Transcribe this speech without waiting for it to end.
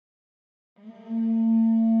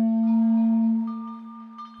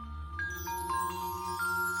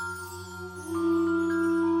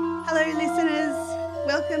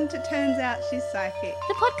to Turns Out She's Psychic.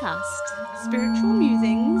 The podcast. Spiritual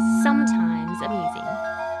musings. Sometimes amusing.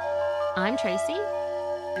 I'm Tracy.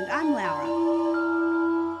 And I'm Laura.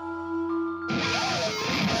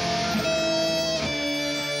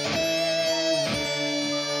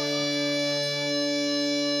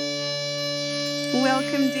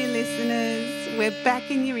 Welcome, dear listeners. We're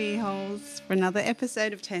back in your ear holes for another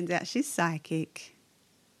episode of Turns Out She's Psychic.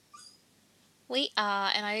 We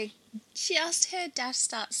are, and I just heard Dash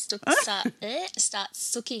start sooking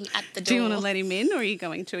at the door. Do you want to let him in, or are you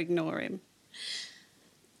going to ignore him?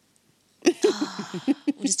 We'll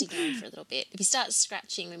just ignore him for a little bit. If he starts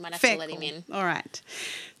scratching, we might have to let him in. All right.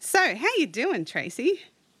 So, how you doing, Tracy?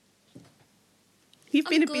 You've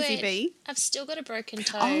been a busy bee. I've still got a broken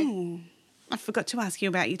toe. Oh, I forgot to ask you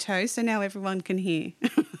about your toe, so now everyone can hear.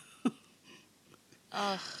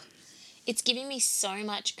 It's giving me so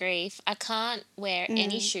much grief. I can't wear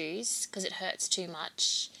any shoes because it hurts too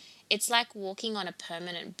much. It's like walking on a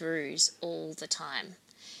permanent bruise all the time.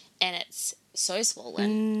 And it's so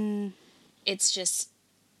swollen. It's just,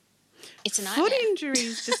 it's a nightmare. Foot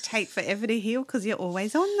injuries just take forever to heal because you're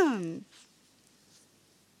always on them.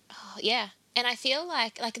 Oh, yeah. And I feel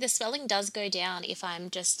like the swelling does go down if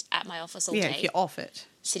I'm just at my office all day. Yeah, if you're off it.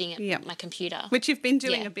 Sitting at my computer. Which you've been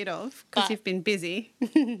doing a bit of because you've been busy.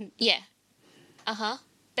 Yeah.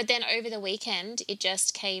 But then over the weekend, it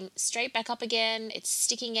just came straight back up again. It's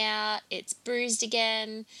sticking out. It's bruised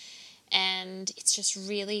again. And it's just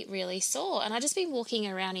really, really sore. And I've just been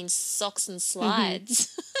walking around in socks and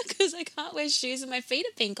slides because I can't wear shoes and my feet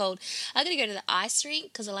have been cold. I got to go to the ice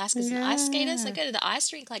rink because Alaska's an ice skater. So I go to the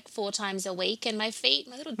ice rink like 4 times a week and my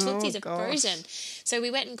little tootsies are frozen. So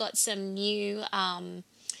we went and got some new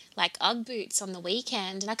Ugg boots on the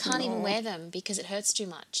weekend and I can't even wear them because it hurts too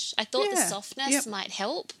much. I thought the softness might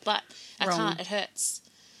help, but I can't. It hurts.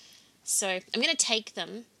 So I'm going to take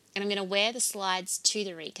them and I'm going to wear the slides to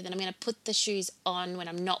the rink and then I'm going to put the shoes on when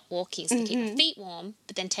I'm not walking so I keep my feet warm,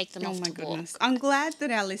 but then take them off to walk. I'm glad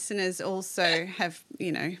that our listeners also have,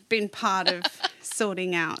 been part of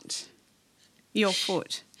sorting out your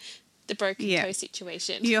foot. The broken toe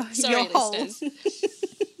situation. Sorry, your listeners.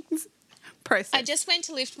 Process. I just went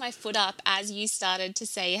to lift my foot up as you started to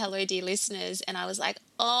say hello, dear listeners, and I was like,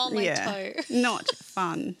 oh, my toe. Not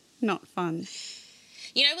fun. Not fun.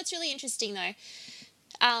 You know what's really interesting, though?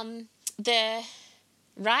 The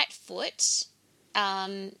right foot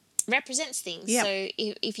represents things. Yep. So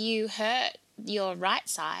if you hurt your right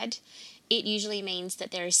side, it usually means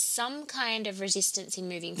that there is some kind of resistance in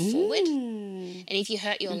moving forward. And if you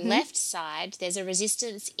hurt your left side, there's a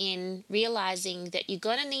resistance in realizing that you're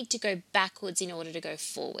going to need to go backwards in order to go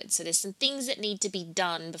forward. So there's some things that need to be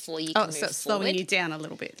done before you can move forward. Oh, so it's slowing you down a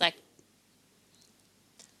little bit.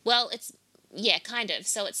 Kind of.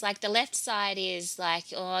 So it's like the left side is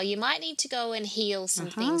like, you might need to go and heal some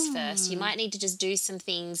things first. You might need to just do some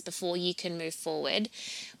things before you can move forward.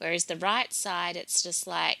 Whereas the right side, it's just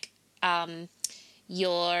like,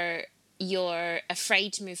 you're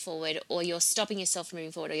afraid to move forward, or you're stopping yourself from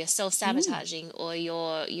moving forward, or you're self-sabotaging, or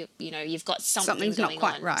you've got something going not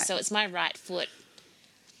quite on. Right. So it's my right foot.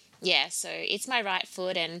 Yeah, so it's my right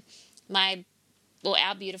foot, and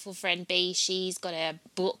our beautiful friend B, she's got a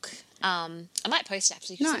book. I might post it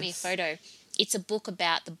actually. She sent me a photo. It's a book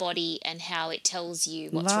about the body and how it tells you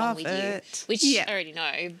what's wrong with you, which I already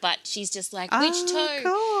know, but she's just like, which toe?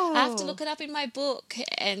 Cool. I have to look it up in my book.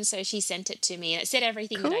 And so she sent it to me and it said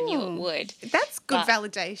everything that I knew it would. That's good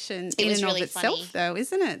validation in and of itself, though,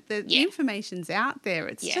 isn't it? The information's out there.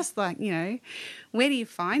 It's just like, where do you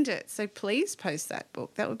find it? So please post that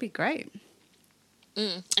book. That would be great.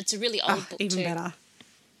 It's a really old book even too. Better.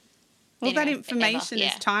 Well, that information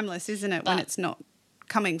is timeless, isn't it? When it's not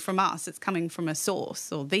coming from us, it's coming from a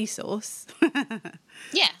source or the source.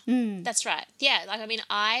 That's right. Yeah,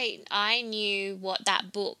 I knew what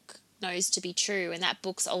that book knows to be true, and that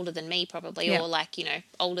book's older than me probably, or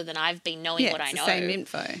older than I've been knowing what I know. It's the same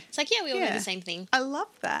info. It's like, we all know the same thing. I love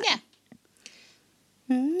that. Yeah.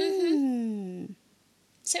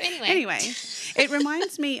 So anyway, it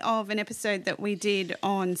reminds me of an episode that we did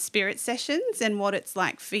on spirit sessions and what it's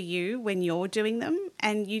like for you when you're doing them,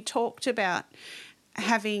 and you talked about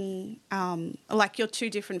having your 2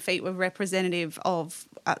 different feet were representative of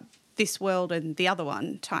this world and the other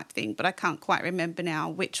one type thing, but I can't quite remember now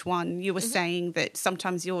which one. You were saying that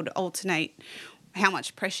sometimes you would alternate how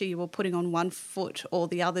much pressure you were putting on one foot or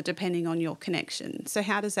the other depending on your connection. So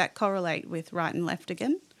how does that correlate with right and left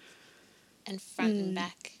again? And front and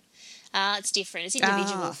back. It's different. It's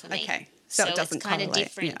individual for me. Okay. So it doesn't it's kind correlate. of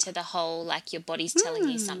different to the whole, your body's telling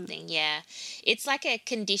you something. Yeah. It's like a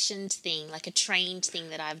conditioned thing, like a trained thing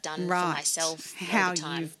that I've done for myself over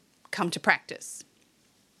time. You've come to practice.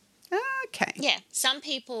 Okay. Yeah. Some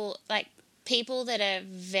people, like people that are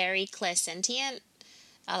very clairsentient,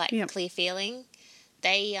 are like Yep. clear feeling,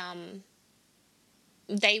 they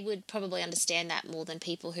would probably understand that more than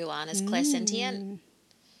people who aren't as clairsentient,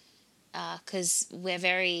 because we're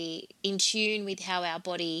very in tune with how our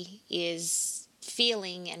body is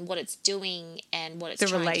feeling and what it's doing and what it's The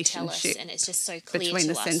trying to tell us, relationship and it's just so clear between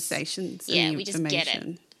to the us. sensations Yeah, and the we just get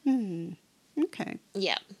it. information. Okay.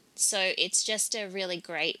 Yeah. So it's just a really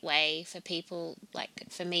great way for people, like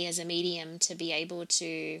for me as a medium, to be able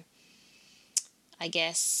to, I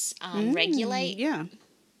guess, regulate. Yeah.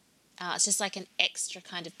 It's just like an extra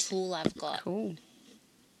kind of tool I've got. Cool.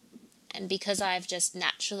 And because I've just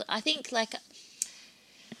naturally, I think like,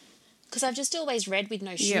 because I've just always read with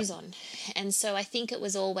no shoes on. And so I think it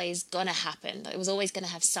was always going to happen. It was always going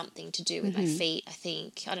to have something to do with my feet, I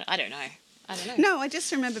think. I don't know. No, I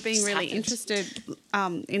just remember being Just really happened. interested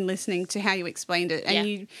in listening to how you explained it,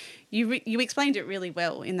 and you explained it really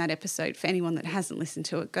well in that episode. For anyone that hasn't listened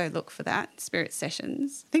to it, go look for that, Spirit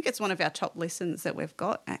Sessions. I think it's one of our top listens that we've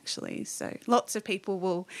got, actually. So lots of people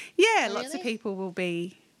will, lots of people will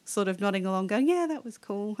be sort of nodding along, going, "Yeah, that was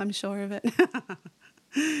cool. I'm sure of it."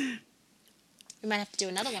 We might have to do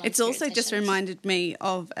another one on It's Spirit also just Sessions. reminded me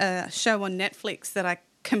of a show on Netflix that I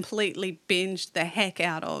completely binged the heck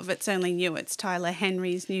out of. It's only new. It's Tyler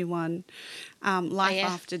Henry's new one, Life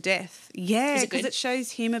After Death. Yeah, Is it because good? it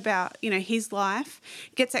shows him about, his life.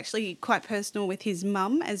 It gets actually quite personal with his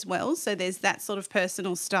mum as well. So there's that sort of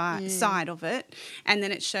personal side of it. And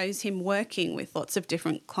then it shows him working with lots of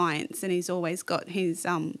different clients, and he's always got his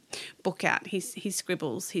book out, his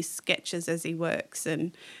scribbles, his sketches as he works,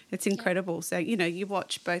 and it's incredible. So, you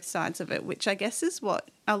watch both sides of it, which I guess is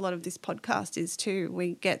what a lot of this podcast is too.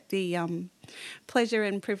 We get the pleasure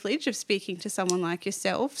and privilege of speaking to someone like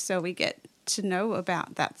yourself, so we get to know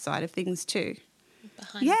about that side of things too.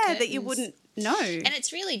 Behind the that you curtains. wouldn't know. And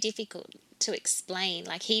it's really difficult to explain.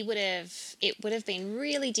 Like it would have been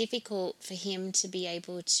really difficult for him to be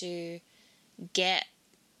able to get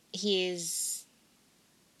his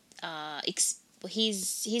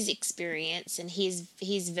his experience and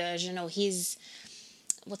his version, or his,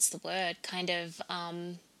 what's the word, kind of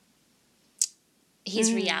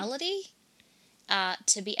his reality,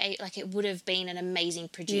 to be like, it would have been an amazing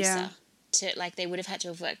producer. They would have had to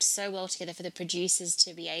have worked so well together for the producers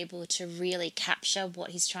to be able to really capture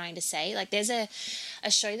what he's trying to say. Like there's a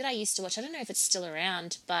show that I used to watch, I don't know if it's still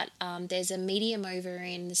around, but there's a medium over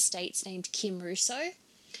in the States named Kim Russo.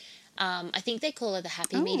 I think they call her the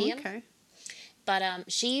Happy Medium. Okay. But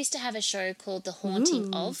she used to have a show called The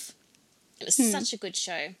Haunting of. It was such a good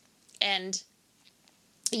show. And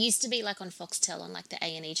it used to be like on Foxtel, on like the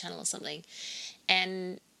A&E channel or something.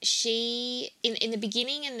 And she, in the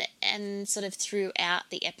beginning and sort of throughout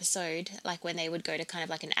the episode, like when they would go to kind of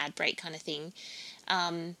like an ad break kind of thing,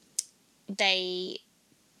 the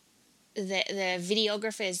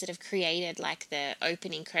videographers that have created like the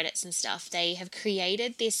opening credits and stuff, they have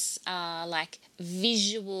created this like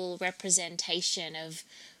visual representation of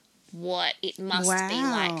what it must be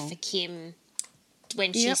like for Kim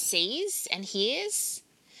when she sees and hears.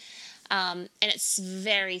 And it's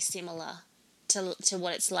very similar to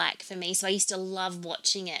what it's like for me. So I used to love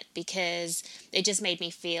watching it because it just made me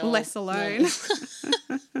feel less alone.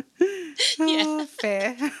 Yeah.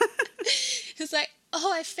 Fair. It's like,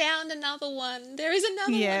 oh, I found another one. There is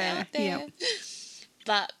another one out there. Yep.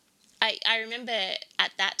 But I remember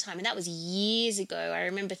at that time, and that was years ago, I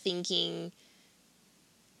remember thinking,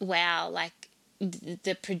 wow, like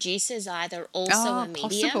the producer's either also a medium,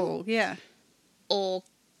 possible, or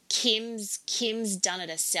Kim's done it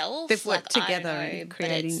herself. They've worked like, together I don't know, in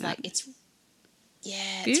creating but it's that. like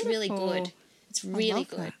it's really good. It's really love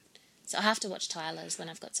good. that. So I have to watch Tyler's when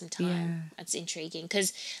I've got some time. Yeah. It's intriguing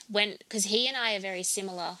because he and I are very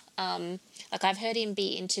similar. Like I've heard him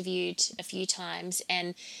be interviewed a few times,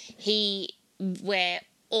 and we're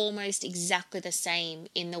almost exactly the same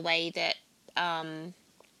in the way that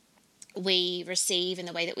we receive, and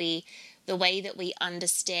the way that we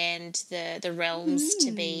understand the realms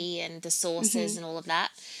to be, and the sources and all of that.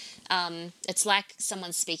 It's like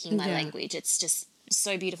someone speaking my language. It's just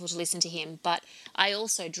so beautiful to listen to him. But I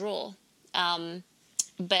also draw,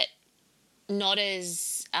 but not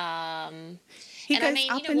as. He and goes I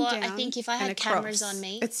mean, up you know and what? I down think if I and had cameras across. on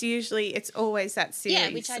me, it's always that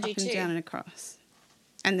series. which I do up and too. down and across,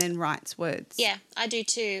 and then writes words. Yeah, I do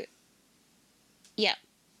too. Yeah,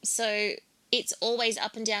 so it's always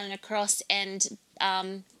up and down and across, and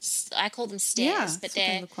I call them stairs, but that's what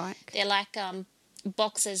they look like. they're like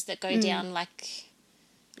boxes that go down like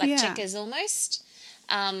checkers almost,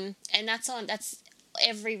 and that's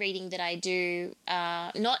every reading that I do,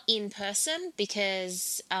 not in person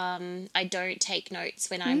because I don't take notes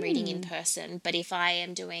when I'm reading in person. But if I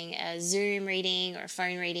am doing a Zoom reading or a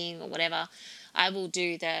phone reading or whatever, I will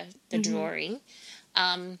do the drawing.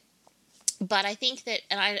 But I think that,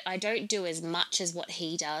 and I don't do as much as what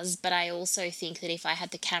he does, but I also think that if I had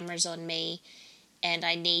the cameras on me and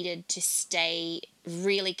I needed to stay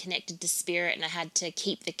really connected to spirit and I had to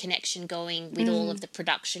keep the connection going with all of the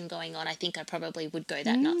production going on, I think I probably would go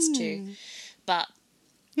that nuts too. But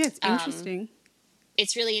yeah, it's interesting.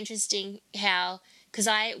 It's really interesting how, because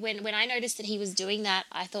when I noticed that he was doing that,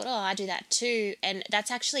 I thought, oh, I do that too. And that's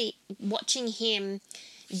actually watching him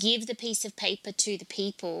give the piece of paper to the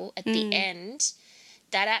people at the end.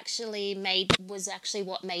 That was actually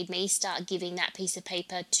what made me start giving that piece of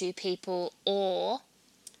paper to people or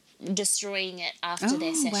destroying it after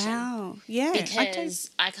their session. Wow. Yeah.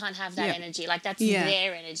 Because I can't have that energy. Like, that's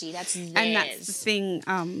their energy. That's theirs. And that's the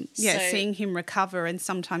thing, seeing him recover and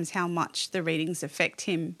sometimes how much the readings affect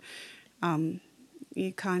him,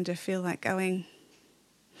 you kind of feel like going,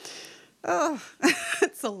 oh,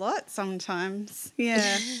 it's a lot sometimes.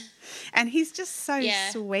 Yeah. And he's just so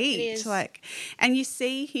sweet. Like, and you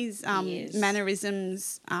see his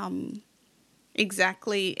mannerisms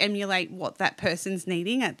exactly emulate what that person's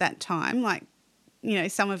needing at that time. Like, you know,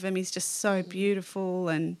 some of them is just so beautiful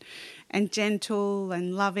and gentle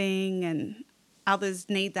and loving, and others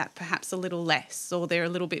need that perhaps a little less, or they're a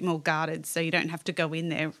little bit more guarded, so you don't have to go in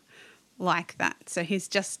there like that. So he's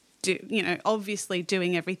just obviously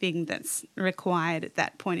doing everything that's required at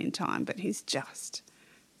that point in time, but he's just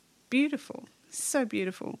beautiful, so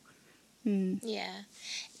beautiful. Yeah.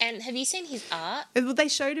 And have you seen his art? Well, they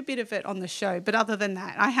showed a bit of it on the show, but other than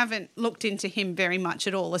that, I haven't looked into him very much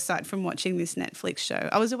at all aside from watching this Netflix show.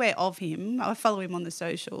 I was aware of him. I follow him on the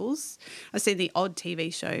socials. I've seen the odd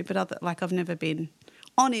TV show, but I've never been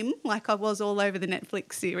on him like I was all over the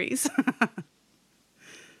Netflix series.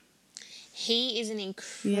 He is an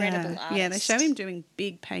incredible artist. Yeah, they show him doing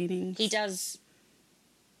big paintings. He does.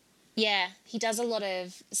 Yeah, he does a lot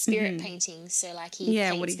of spirit paintings. So, like, he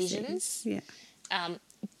paints visions.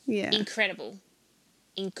 Yeah. Incredible.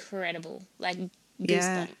 Like,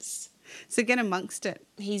 goosebumps. So get amongst it.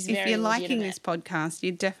 He's very If you're liking legitimate. this podcast,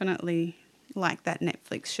 you definitely like that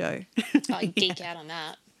Netflix show. I geek out on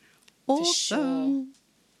that. Awesome. For sure.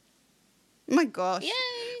 My gosh. Yay.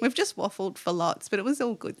 We've just waffled for lots, but it was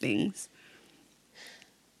all good things.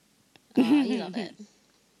 Oh, you love it.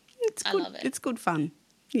 It's good. I love it. It's good fun.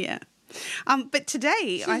 Yeah. But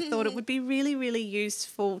today I thought it would be really, really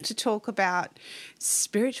useful to talk about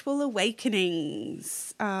spiritual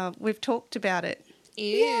awakenings. We've talked about it.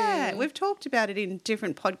 Ew. Yeah, we've talked about it in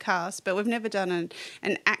different podcasts, but we've never done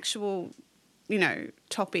an actual,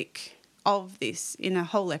 topic of this in a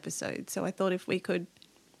whole episode. So I thought if we could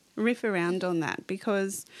riff around on that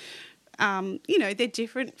because, they're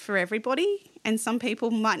different for everybody. And some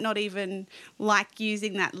people might not even like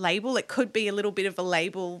using that label. It could be a little bit of a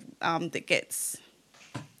label that gets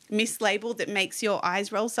mislabeled that makes your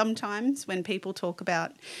eyes roll sometimes when people talk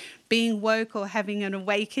about being woke or having an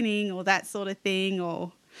awakening or that sort of thing.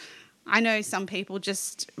 Or I know some people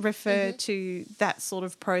just refer to that sort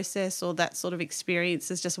of process or that sort of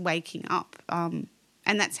experience as just waking up. And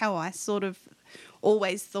that's how I sort of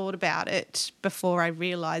always thought about it before I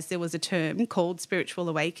realised there was a term called spiritual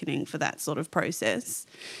awakening for that sort of process,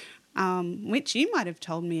 which you might have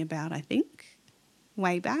told me about, I think,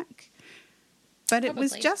 way back. But It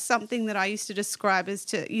was just something that I used to describe as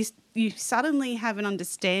you suddenly have an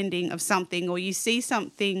understanding of something or you see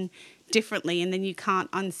something differently and then you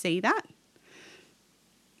can't unsee that.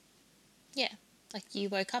 Yeah. Like you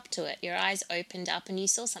woke up to it. Your eyes opened up and you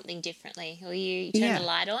saw something differently. Or you turned the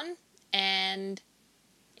light on and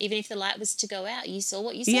even if the light was to go out, you saw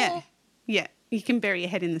what you saw. Yeah. You can bury your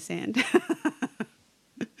head in the sand,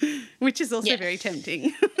 which is also very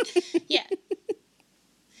tempting. Yeah.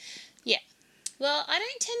 Yeah. Well, I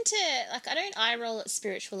don't tend to, I don't eye roll at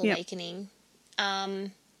spiritual awakening. I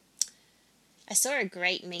saw a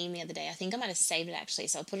great meme the other day. I think I might have saved it actually,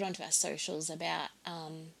 so I'll put it onto our socials about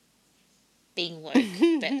being woke.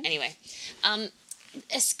 But anyway,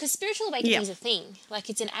 because spiritual awakening is a thing. Like,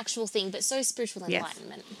 it's an actual thing, but so is spiritual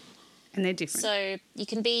enlightenment. And they're different. So you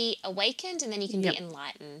can be awakened and then you can be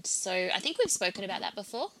enlightened. So I think we've spoken about that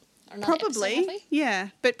before. Probably, episode, yeah.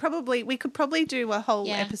 But we could probably do a whole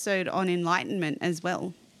episode on enlightenment as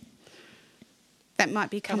well. That might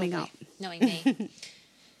be coming up. Knowing me.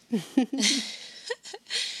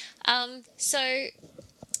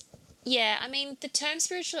 Yeah, I mean, the term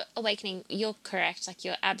spiritual awakening, you're correct. Like,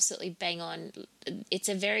 you're absolutely bang on. It's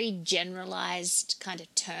a very generalized kind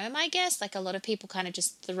of term, I guess. Like, a lot of people kind of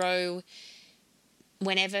just throw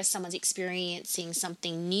whenever someone's experiencing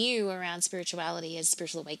something new around spirituality as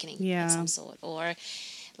spiritual awakening Yeah. of some sort, or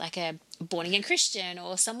like a born again Christian,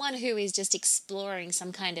 or someone who is just exploring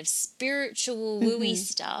some kind of spiritual woo-y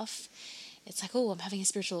stuff. It's like, oh, I'm having a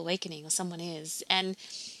spiritual awakening, or someone is. And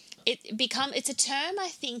it's a term, I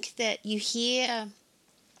think, that you hear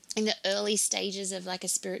in the early stages of like a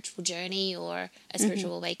spiritual journey or a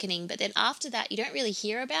spiritual awakening, but then after that you don't really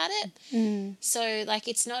hear about it. So like,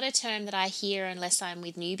 it's not a term that I hear unless I'm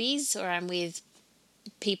with newbies or I'm with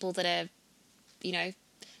people that are, you know,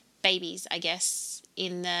 babies, I guess,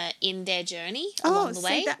 in their journey along the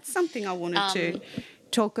way. So that's something I wanted to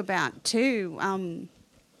talk about too.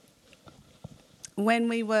 When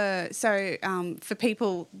we were, for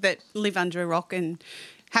people that live under a rock and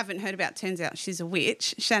haven't heard about Turns Out She's a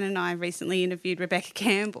Witch, Shannon and I recently interviewed Rebecca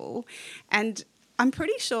Campbell, and I'm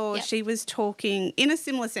pretty sure she was talking, in a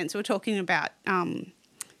similar sense, we were talking about,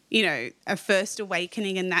 you know, a first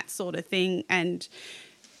awakening and that sort of thing, and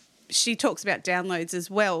she talks about downloads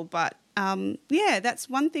as well, but that's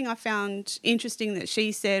one thing I found interesting that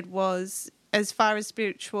she said was, as far as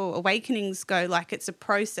spiritual awakenings go, like, it's a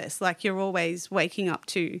process, like you're always waking up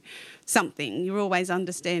to something, you're always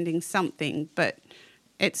understanding something, but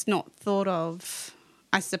it's not thought of,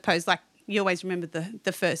 I suppose, like you always remember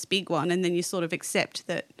the first big one, and then you sort of accept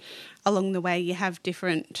that along the way you have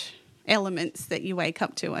different elements that you wake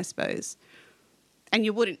up to, I suppose. And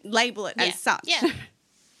you wouldn't label it as such. Yeah.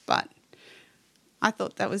 But I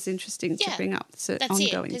thought that was interesting to bring up. It's an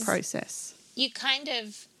ongoing process. You kind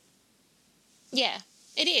of... Yeah,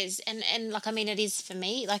 it is. And like, I mean, it is for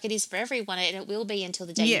me, like it is for everyone, and it will be until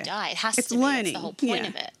the day you die. It has to be. Learning. That's the whole point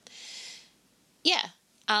of it. Yeah.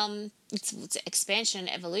 It's expansion and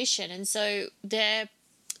evolution. And so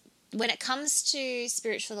when it comes to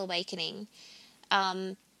spiritual awakening,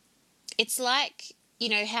 it's like, you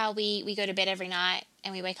know, how we go to bed every night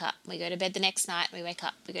and we wake up. We go to bed the next night and we wake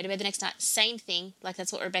up. We go to bed the next night. Same thing. Like,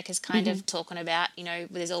 that's what Rebecca's kind of talking about. You know,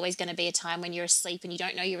 there's always going to be a time when you're asleep and you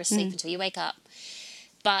don't know you're asleep until you wake up.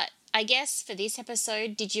 But I guess for this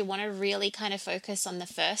episode, did you want to really kind of focus on the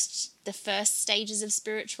first stages of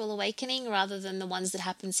spiritual awakening rather than the ones that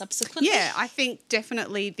happen subsequently? Yeah, I think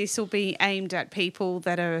definitely this will be aimed at people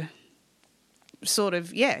that are sort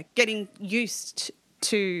of, getting used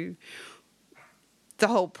to the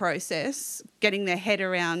whole process, getting their head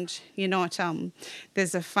around, you're not,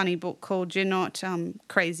 there's a funny book called You're Not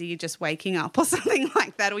Crazy, You're Just Waking Up, or something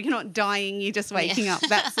like that, or you're not dying, you're just waking up,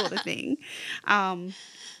 that sort of thing. But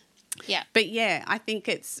I think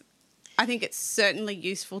it's certainly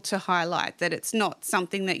useful to highlight that it's not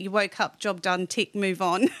something that you woke up, job done, tick, move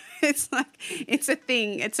on. It's like, it's a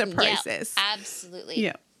thing, it's a process. Yeah, absolutely.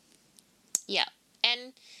 Yeah. Yeah.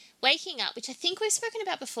 And waking up, which I think we've spoken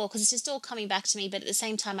about before because it's just all coming back to me, but at the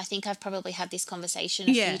same time I think I've probably had this conversation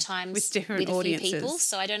a few times with different audiences. Few people,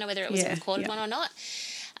 so I don't know whether it was a recorded one or not.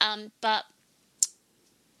 But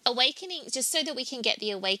awakening, just so that we can get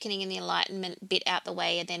the awakening and the enlightenment bit out the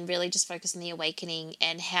way, and then really just focus on the awakening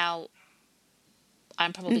and how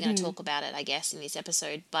I'm probably going to talk about it, I guess, in this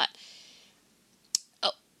episode. But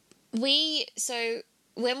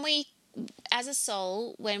as a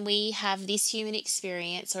soul, when we have this human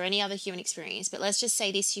experience or any other human experience, but let's just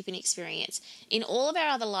say this human experience, in all of our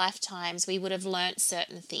other lifetimes, we would have learnt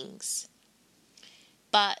certain things.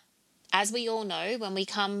 But as we all know, when we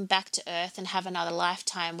come back to Earth and have another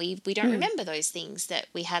lifetime, we don't remember those things that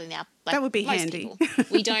we had in our... Like, that would be handy.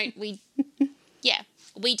 We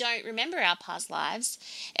don't remember our past lives,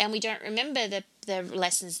 and we don't remember the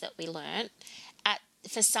lessons that we learnt.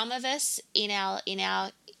 For some of us, in our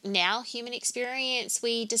now human experience,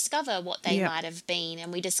 we discover what they might have been,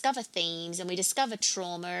 and we discover themes, and we discover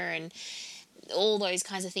trauma and all those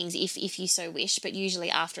kinds of things, if you so wish, but usually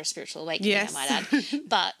after a spiritual awakening, I might add.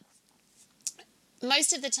 But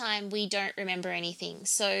most of the time we don't remember anything.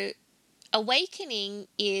 So awakening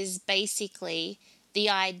is basically the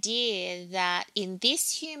idea that in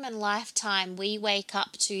this human lifetime we wake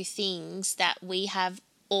up to things that we have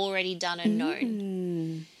already done and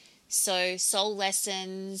known. So soul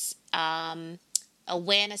lessons,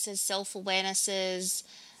 awarenesses, self-awarenesses,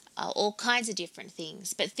 all kinds of different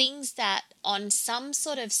things. But things that on some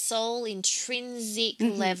sort of soul intrinsic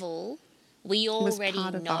level we already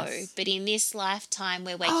know. But in this lifetime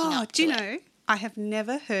we're waking up to do you know, I have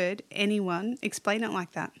never heard anyone explain it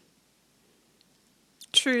like that.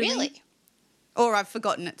 Truly. Really? Or I've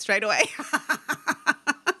forgotten it straight away.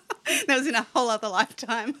 That was in a whole other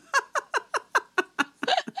lifetime.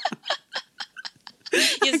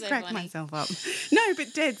 so crack funny. myself up. No,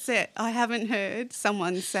 but dead set. I haven't heard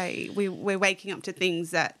someone say we're waking up to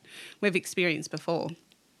things that we've experienced before.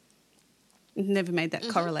 Never made that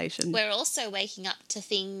correlation. We're also waking up to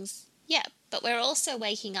things, yeah, but we're also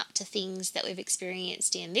waking up to things that we've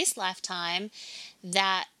experienced in this lifetime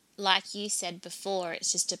that, like you said before,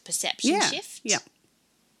 it's just a perception shift. Yeah.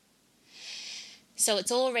 So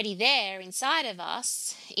it's already there inside of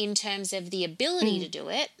us in terms of the ability to do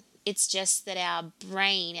it. It's just that our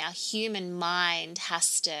brain, our human mind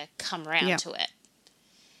has to come around to it.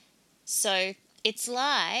 So it's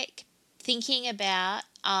like thinking about,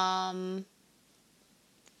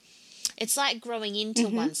 it's like growing into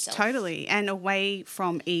oneself. Totally. And away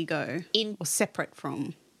from ego or separate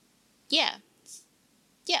from. Yeah.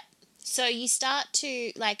 Yeah. So you start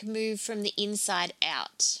to like move from the inside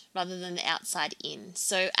out rather than the outside in.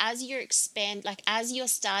 So as you're as you're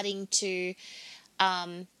starting to,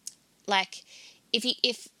 like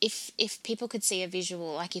if people could see a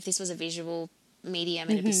visual, like if this was a visual medium,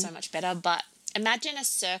 it'd be so much better. But imagine a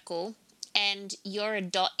circle and you're a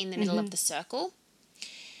dot in the middle of the circle.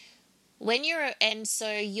 So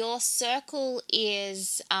your circle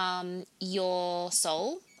is your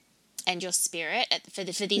soul and your spirit for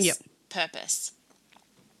this purpose.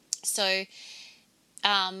 So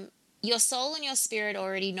your soul and your spirit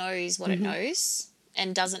already knows what it knows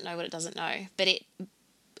and doesn't know what it doesn't know, but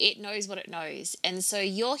it knows what it knows. And so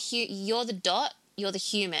you're the dot, you're the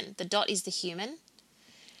human. The dot is the human.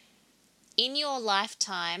 In your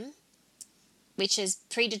lifetime, which is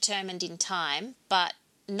predetermined in time, but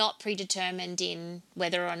not predetermined in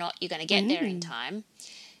whether or not you're going to get there in time,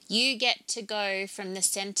 you get to go from the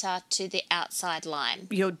center to the outside line.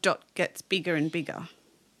 Your dot gets bigger and bigger.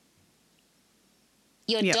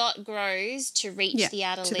 Your dot grows to reach the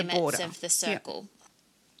outer limits of the circle.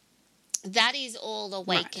 That is all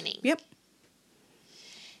awakening. Right. Yep.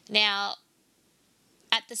 Now,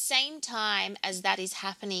 at the same time as that is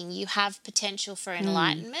happening, you have potential for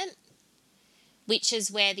enlightenment, which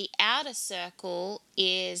is where the outer circle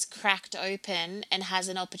is cracked open and has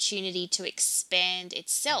an opportunity to expand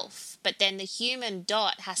itself. But then the human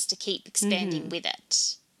dot has to keep expanding with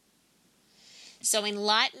it. So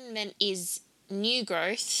enlightenment is new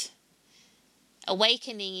growth.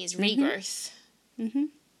 Awakening is regrowth.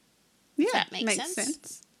 Yeah, that makes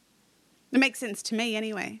sense. It makes sense to me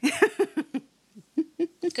anyway.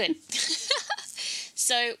 Good.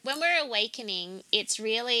 So when we're awakening, it's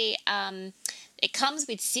really, it comes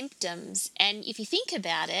with symptoms. And if you think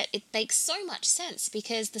about it, it makes so much sense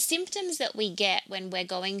because the symptoms that we get when we're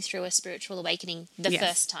going through a spiritual awakening the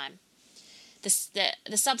first time, the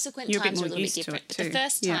subsequent times are a little bit different. But the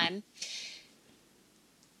first time,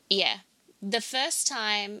 the first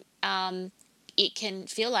time, it can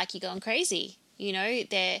feel like you're going crazy. You know,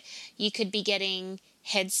 you could be getting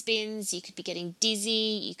head spins, you could be getting dizzy,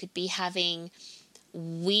 you could be having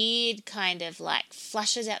weird kind of like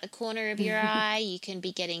flushes out the corner of your eye, you can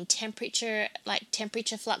be getting temperature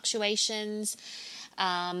fluctuations,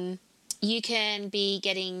 you can be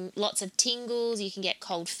getting lots of tingles, you can get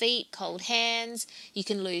cold feet, cold hands, you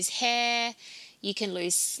can lose hair, you can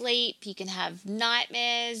lose sleep, you can have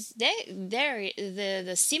nightmares.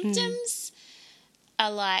 The symptoms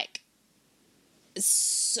are like,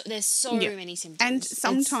 there's so many symptoms. And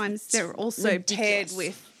sometimes they're also paired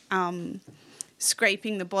with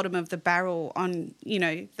scraping the bottom of the barrel on, you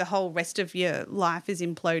know, the whole rest of your life is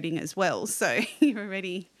imploding as well. So you're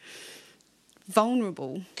already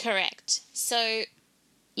vulnerable. Correct. So,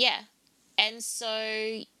 yeah. And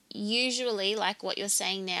so usually, like what you're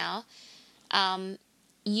saying now,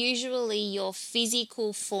 usually your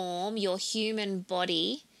physical form, your human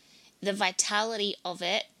body, the vitality of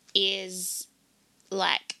it is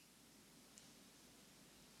like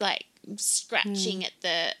scratching at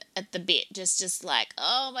the bit, just like,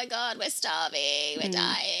 oh my God, we're starving, we're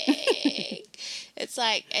dying. It's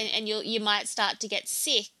like, and you might start to get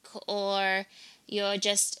sick, or you're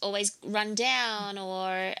just always run down,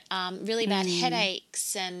 or really bad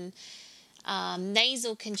headaches and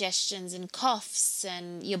nasal congestions and coughs,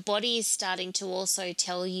 and your body is starting to also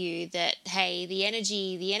tell you that, hey, the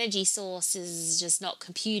energy source is just not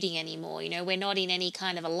computing anymore. You know, we're not in any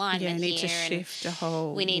kind of alignment need here. to shift a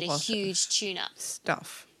whole we need a huge tune-up.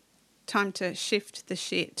 Stuff. Time to shift the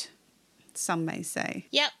shit, some may say.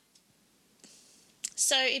 Yep.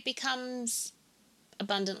 So it becomes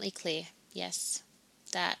abundantly clear, yes,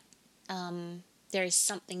 that there is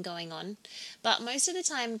something going on. But most of the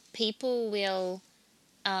time people will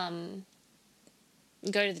go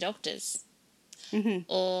to the doctors.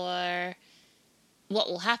 Or what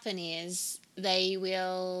will happen is they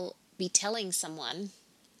will be telling someone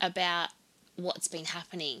about what's been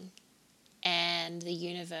happening, and the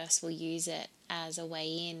universe will use it as a way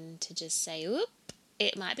in to just say, oop,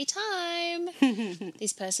 it might be time.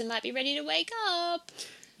 This person might be ready to wake up.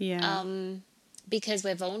 Yeah. Because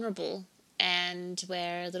we're vulnerable and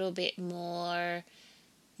we're a little bit more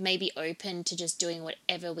maybe open to just doing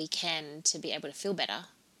whatever we can to be able to feel better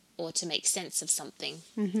or to make sense of something.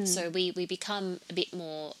 So we become a bit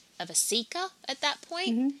more of a seeker at that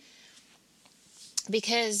point.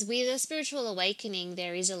 Because with a spiritual awakening,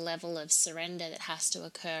 there is a level of surrender that has to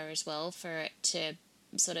occur as well for it to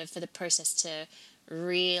sort of, for the process to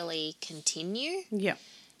really continue. Yeah.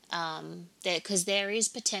 Because there is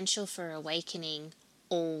potential for awakening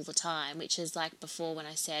all the time, which is like before when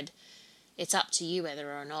I said it's up to you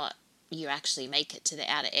whether or not you actually make it to the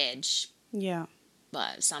outer edge. Yeah.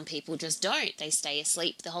 But some people just don't. They stay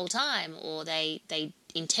asleep the whole time, or they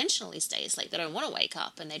intentionally stay asleep. They don't want to wake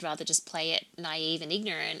up and they'd rather just play it naive and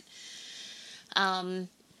ignorant.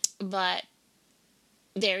 But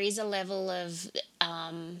there is a level of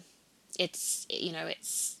it's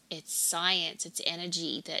science, it's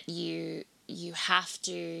energy that you have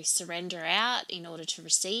to surrender out in order to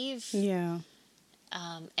receive. Yeah.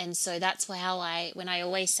 And so that's why when I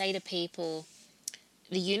always say to people,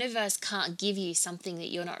 the universe can't give you something that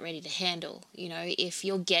you're not ready to handle. You know, if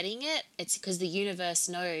you're getting it, it's because the universe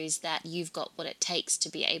knows that you've got what it takes to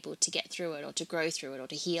be able to get through it or to grow through it or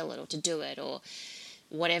to heal it or to do it or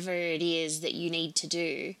whatever it is that you need to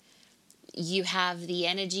do. You have the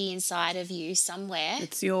energy inside of you somewhere.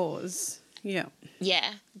 It's yours. Yeah.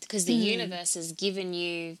 Yeah, because the universe has given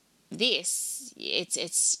you this.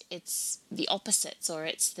 It's the opposites, or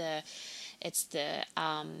it's the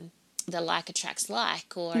like attracts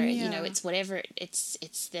like, or you know, it's whatever. It's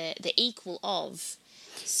the equal of.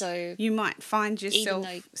 So you might find yourself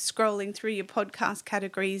scrolling through your podcast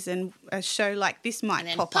categories and a show like this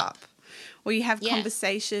might pop up. Or you have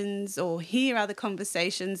conversations or hear other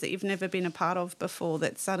conversations that you've never been a part of before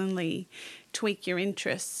that suddenly tweak your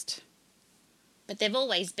interest. But they've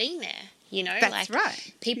always been there, you know. That's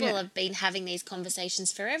right. People have been having these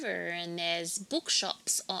conversations forever, and there's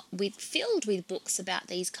bookshops filled with books about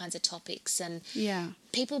these kinds of topics, and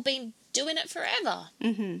people have been doing it forever.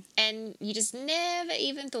 And you just never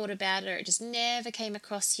even thought about it, or it just never came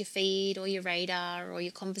across your feed or your radar or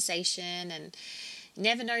your conversation, and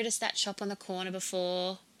never noticed that shop on the corner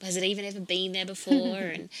before. Has it even ever been there before?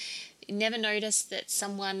 And never noticed that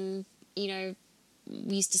someone, you know,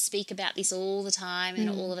 used to speak about this all the time, and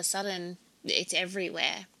all of a sudden it's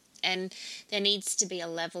everywhere. And there needs to be a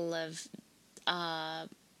level of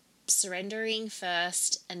surrendering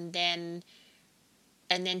first, and then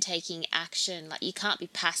taking action. Like, you can't be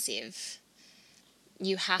passive.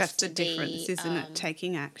 You have That's to be... That's the difference, isn't it?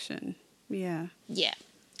 Taking action. Yeah. Yeah.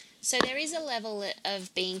 So there is a level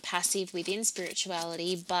of being passive within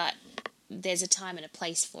spirituality, but there's a time and a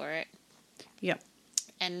place for it. Yep.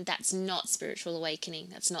 And that's not spiritual awakening.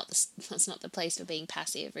 That's not the place for being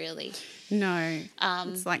passive, really. No.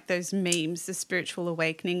 It's like those memes, the spiritual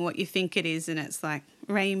awakening, what you think it is, and it's like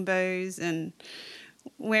rainbows and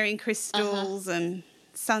wearing crystals and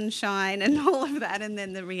sunshine and all of that, and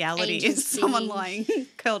then the reality is someone lying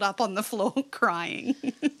curled up on the floor crying,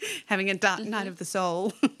 having a dark night of the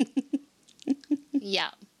soul. Yeah,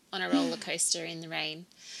 on a roller coaster in the rain.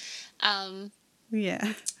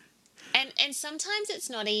 Yeah. And sometimes it's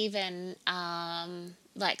not even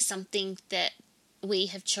like something that we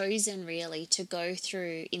have chosen really to go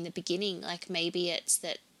through in the beginning. Like, maybe it's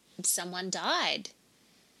that someone died,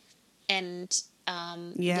 and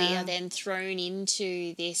we are then thrown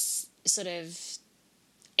into this sort of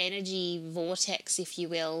energy vortex, if you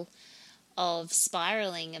will, of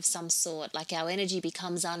spiraling of some sort. Like, our energy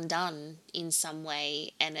becomes undone in some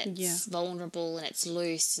way, and it's vulnerable and it's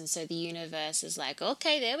loose, and so the universe is like,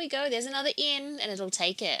 okay, there we go, there's another in, and it'll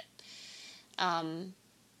take it.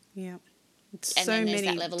 It's and so then there's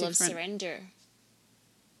many that level different... of surrender.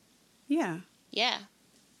 Yeah.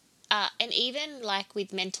 And even like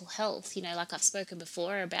with mental health, you know, like I've spoken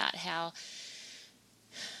before about how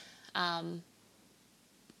I'm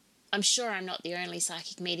sure I'm not the only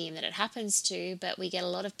psychic medium that it happens to, but we get a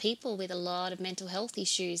lot of people with a lot of mental health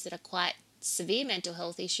issues that are quite severe mental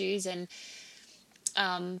health issues, and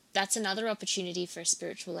that's another opportunity for a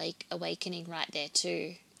spiritual awakening right there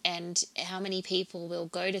too. And how many people will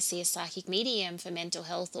go to see a psychic medium for mental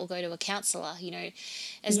health or go to a counsellor? You know,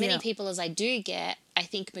 as many people as I do get, I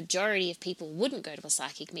think majority of people wouldn't go to a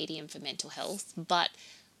psychic medium for mental health. But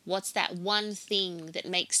what's that one thing that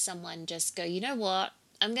makes someone just go, you know what,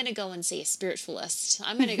 I'm going to go and see a spiritualist.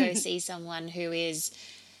 I'm going to go see someone who is,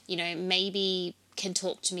 you know, maybe can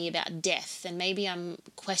talk to me about death, and maybe I'm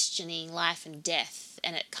questioning life and death,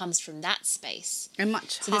 and it comes from that space. A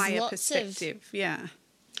much higher perspective, yeah.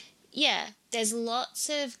 Yeah, there's lots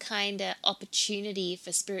of kind of opportunity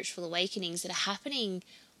for spiritual awakenings that are happening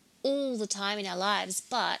all the time in our lives.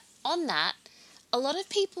 But on that, a lot of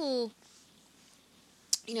people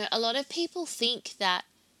think that,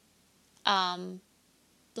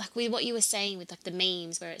 like with what you were saying with like the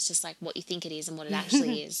memes where it's just like what you think it is and what it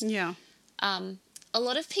actually is. Yeah. A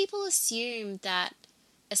lot of people assume that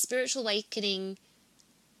a spiritual awakening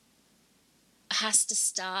has to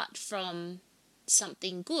start from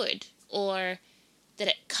something good, or that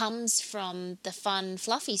it comes from the fun,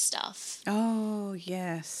 fluffy stuff. Oh,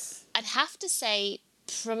 yes. I'd have to say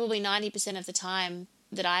probably 90% of the time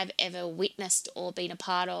that I've ever witnessed or been a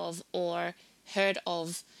part of or heard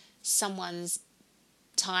of someone's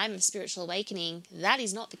time of spiritual awakening, that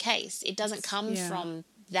is not the case. It doesn't come from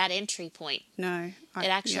that entry point. No. It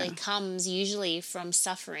actually comes usually from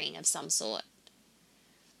suffering of some sort.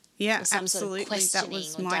 Yeah, or some absolutely. Sort of questioning That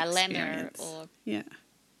was or my dilemma experience. or yeah.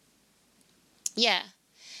 Yeah.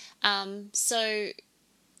 So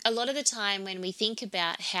a lot of the time when we think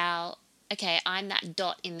about how, okay, I'm that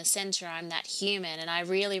dot in the center, I'm that human, and I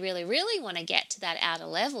really, really, really want to get to that outer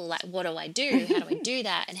level, like what do I do? How do I do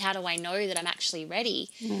that? And how do I know that I'm actually ready?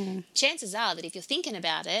 Chances are that if you're thinking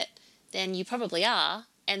about it, then you probably are.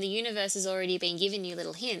 And the universe has already been giving you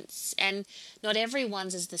little hints. And not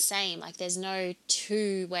everyone's is the same. Like there's no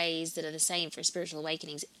two ways that are the same for spiritual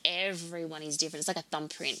awakenings. Everyone is different. It's like a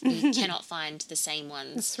thumbprint. You cannot find the same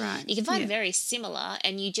ones. That's right. You can find very similar,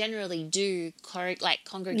 and you generally do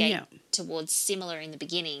congregate towards similar in the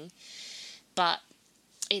beginning. But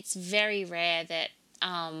it's very rare that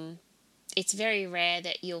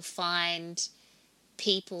you'll find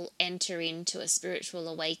people enter into a spiritual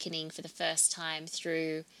awakening for the first time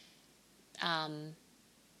through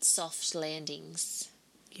soft landings.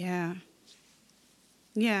 Yeah.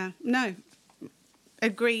 Yeah. No,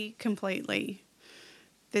 agree completely.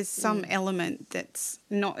 There's some element that's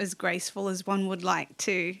not as graceful as one would like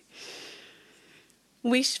to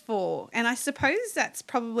wish for. And I suppose that's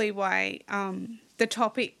probably why the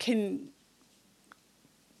topic can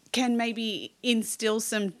maybe instill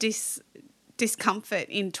some discomfort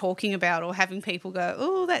in talking about, or having people go,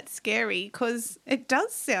 oh, that's scary, because it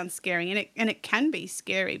does sound scary, and it can be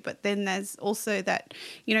scary. But then there's also that,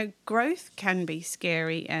 growth can be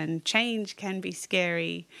scary and change can be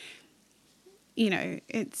scary.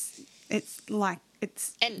 It's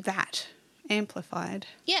that amplified.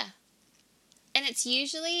 Yeah. And it's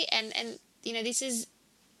usually, and this is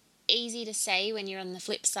easy to say when you're on the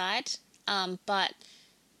flip side, but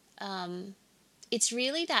it's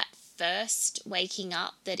really that first waking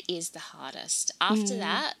up that is the hardest. After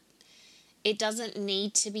that, it doesn't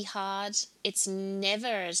need to be hard. It's never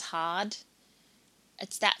as hard.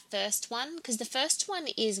 It's that first one, because the first one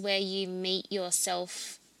is where you meet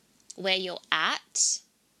yourself where you're at,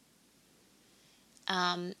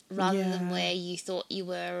 rather than where you thought you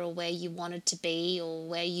were, or where you wanted to be, or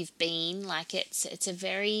where you've been. Like it's a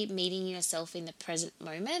very meeting yourself in the present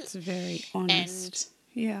moment. It's very honest.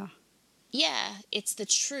 And yeah, it's the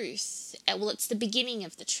truth. Well, it's the beginning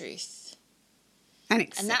of the truth. And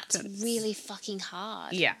acceptance. And that's really fucking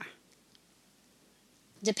hard. Yeah.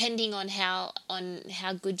 Depending on how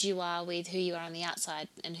good you are with who you are on the outside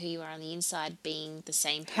and who you are on the inside being the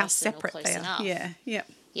same person, how separate or close they are. enough. Yeah.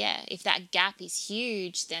 Yeah, if that gap is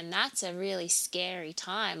huge, then that's a really scary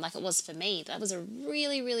time, like it was for me. That was a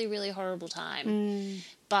really, really, really horrible time.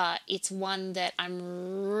 But it's one that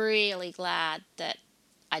I'm really glad that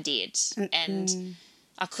I did. And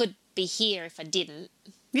I could be here if I didn't.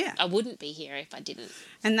 Yeah. I wouldn't be here if I didn't.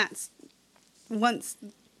 And that's, once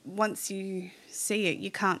you see it, you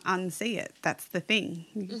can't unsee it. That's the thing.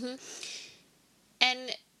 Mm-hmm.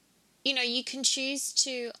 And, you can choose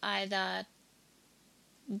to either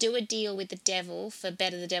do a deal with the devil for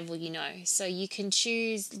better the devil you know. So you can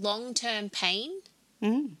choose long-term pain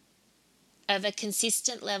of a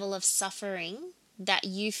consistent level of suffering that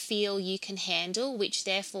you feel you can handle, which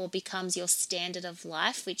therefore becomes your standard of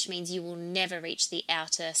life, which means you will never reach the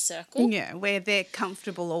outer circle. Yeah, where they're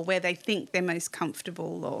comfortable, or where they think they're most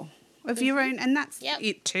comfortable, or of your own. And that's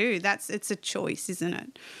it too. It's a choice, isn't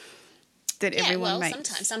it? That everyone makes.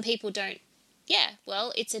 Sometimes some people don't. Yeah,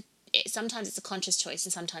 well, sometimes it's a conscious choice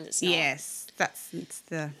and sometimes it's not. Yes, it's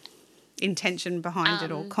the intention behind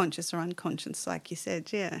it, or conscious or unconscious, like you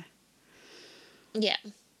said. Yeah. Yeah.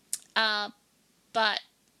 But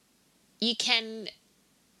you can,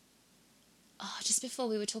 just before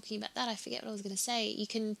we were talking about that, I forget what I was going to say. You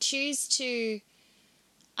can choose to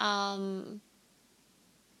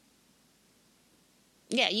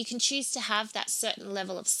yeah, you can choose to have that certain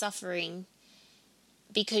level of suffering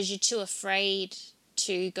because you're too afraid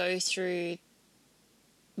to go through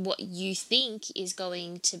what you think is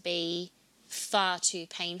going to be far too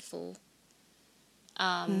painful.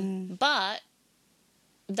 But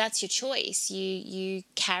that's your choice. You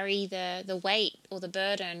carry the weight or the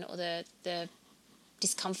burden or the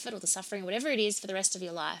discomfort or the suffering, whatever it is, for the rest of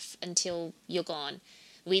your life until you're gone,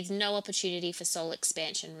 with no opportunity for soul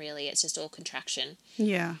expansion, really. It's just all contraction.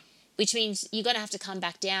 Yeah. Which means you're going to have to come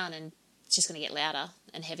back down, and it's just going to get louder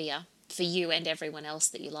and heavier for you and everyone else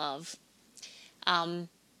that you love.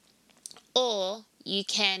 Or you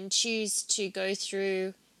can choose to go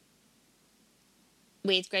through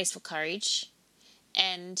with graceful courage,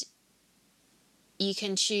 and you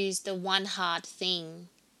can choose the one hard thing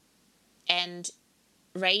and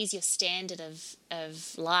raise your standard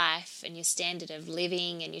of life and your standard of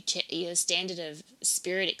living and your standard of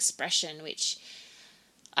spirit expression, which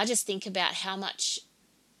I just think about how much,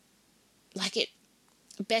 like, it,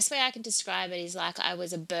 best way I can describe it is like I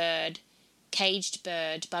was a bird, caged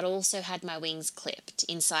bird, but also had my wings clipped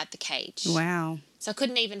inside the cage. Wow. So I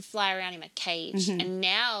couldn't even fly around in my cage. And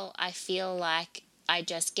now I feel like I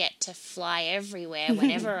just get to fly everywhere,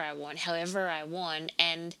 whenever I want, however I want.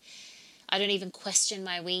 And I don't even question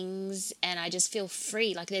my wings, and I just feel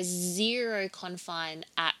free. Like there's zero confine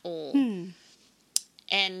at all.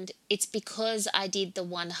 And it's because I did the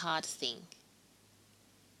one hard thing.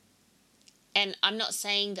 And I'm not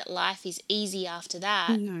saying that life is easy after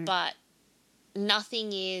that, but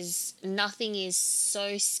nothing is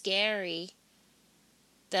so scary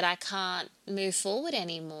that I can't move forward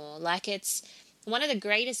anymore. Like, it's one of the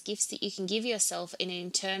greatest gifts that you can give yourself in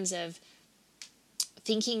terms of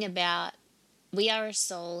thinking about, we are a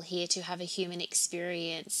soul here to have a human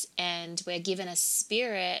experience, and we're given a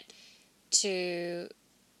spirit to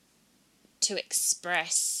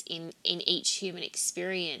express in each human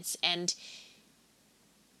experience. And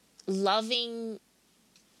loving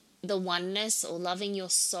the oneness, or loving your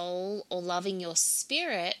soul, or loving your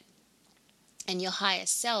spirit and your higher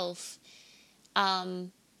self,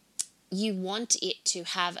 you want it to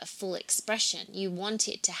have a full expression. You want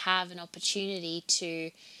it to have an opportunity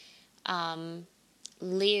to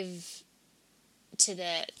live to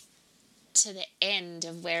the end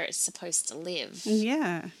of where it's supposed to live.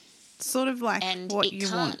 Yeah. Sort of like And what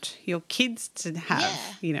you want your kids to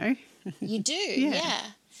have, you know? You do, yeah.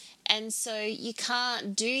 And so you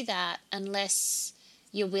can't do that unless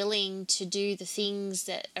you're willing to do the things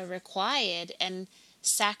that are required and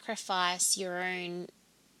sacrifice your own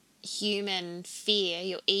human fear,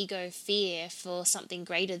 your ego fear, for something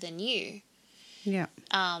greater than you. Yeah.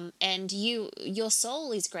 And your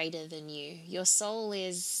soul is greater than you. Your soul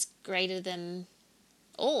is greater than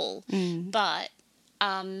all. But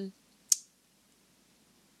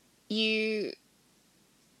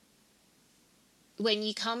when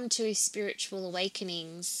you come to spiritual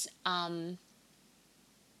awakenings,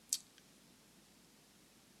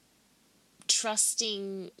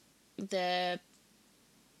 trusting the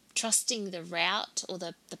route, or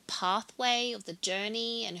the pathway, or the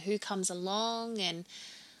journey, and who comes along and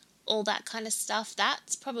all that kind of stuff,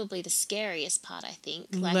 that's probably the scariest part, I think.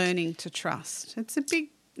 Like, learning to trust. It's a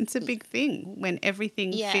big thing when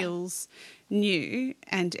everything feels new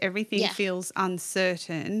and everything feels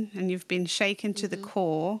uncertain, and you've been shaken to the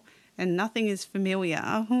core and nothing is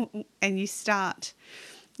familiar, and you start,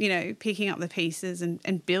 picking up the pieces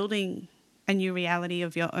and building a new reality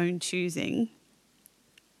of your own choosing.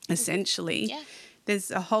 Essentially,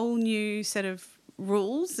 there's a whole new set of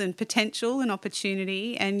rules and potential and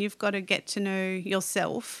opportunity, and you've got to get to know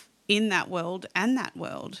yourself in that world and that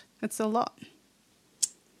world. It's a lot.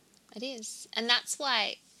 It is. And that's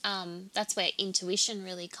why that's where intuition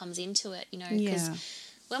really comes into it, because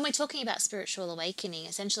when we're talking about spiritual awakening,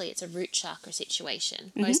 essentially it's a root chakra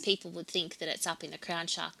situation. Most people would think that it's up in the crown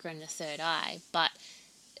chakra and the third eye, but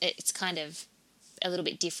it's kind of a little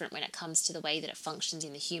bit different when it comes to the way that it functions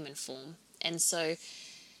in the human form. And so,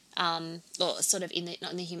 or sort of in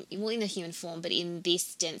the human form, but in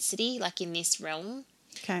this density, like in this realm.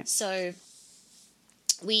 Okay. So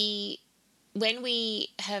when we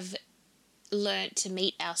have learnt to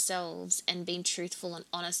meet ourselves and been truthful and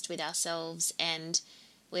honest with ourselves, and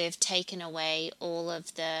we've taken away all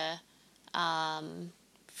of the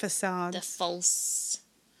facades, the false,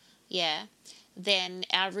 then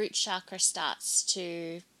our root chakra starts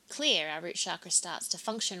to clear. Our root chakra starts to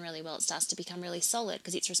function really well. It starts to become really solid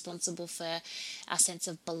because it's responsible for our sense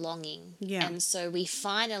of belonging. Yeah. And so we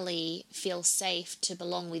finally feel safe to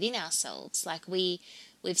belong within ourselves. Like we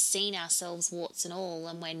we've seen ourselves warts and all,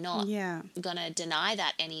 and we're not Yeah. going to deny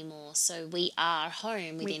that anymore. So we are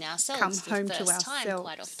home within ourselves come for home the to first time ourselves.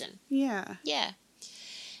 quite often. Yeah. Yeah.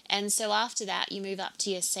 And so after that, you move up to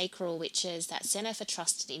your sacral, which is that center for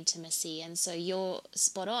trust and intimacy. And so you're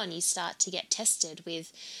spot on. You start to get tested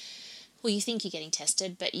with, well, you think you're getting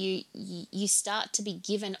tested, but you start to be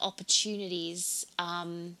given opportunities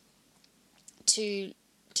to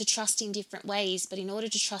trust in different ways. But in order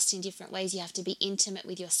to trust in different ways, you have to be intimate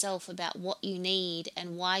with yourself about what you need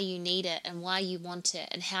and why you need it and why you want it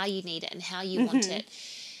and how you need it and how you want it.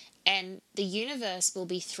 And the universe will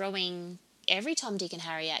be throwing every Tom, Dick and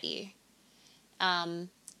Harry at you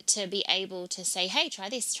to be able to say, hey, try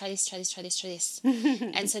this, try this, try this, try this, try this.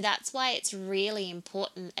 And so that's why it's really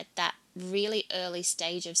important at that really early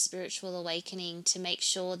stage of spiritual awakening to make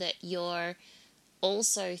sure that you're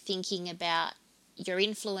also thinking about your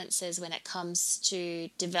influences when it comes to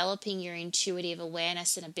developing your intuitive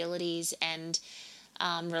awareness and abilities and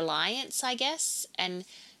reliance, I guess, and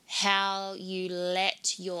how you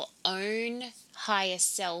let your own higher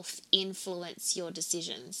self influence your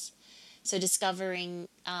decisions. So discovering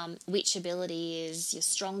which ability is your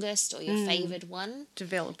strongest or your favored one.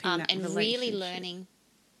 Developing that and really learning.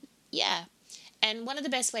 Yeah. And one of the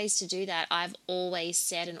best ways to do that, I've always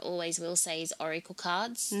said and always will say, is oracle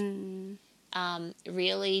cards.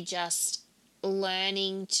 Really just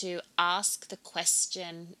learning to ask the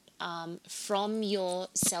question from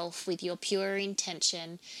yourself with your pure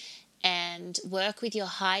intention and work with your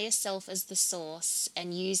higher self as the source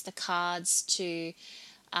and use the cards to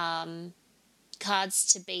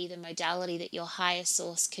be the modality that your higher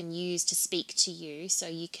source can use to speak to you so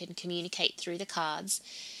you can communicate through the cards.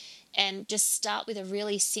 And just start with a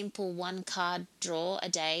really simple 1 card draw a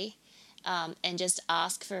day and just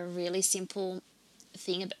ask for a really simple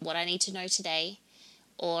thing about what I need to know today,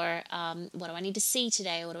 or what do I need to see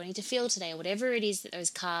today, or what do I need to feel today, or whatever it is that those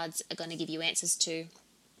cards are going to give you answers to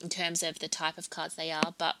in terms of the type of cards they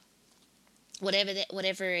are. But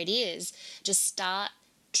whatever it is, just start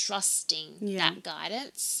trusting that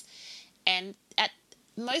guidance. And at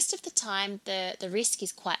most of the time, the risk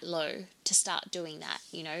is quite low to start doing that.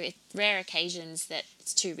 You know, it's rare occasions that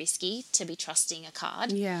it's too risky to be trusting a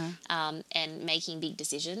card and making big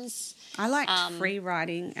decisions. I liked free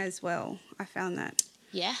writing as well. I found that.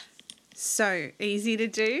 Yeah. So easy to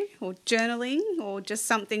do, or journaling, or just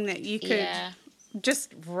something that you could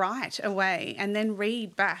just write away and then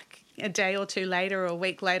read back a day or two later or a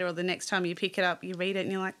week later, or the next time you pick it up, you read it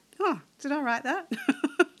and you're like, oh, did I write that?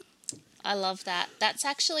 I love that. That's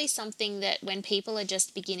actually something that when people are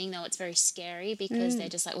just beginning, though, it's very scary because they're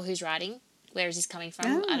just like, well, who's writing? Where is this coming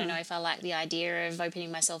from? I don't know if I like the idea of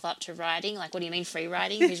opening myself up to writing. Like, what do you mean free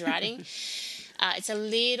writing? Who's writing? It's a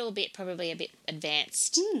little bit, probably a bit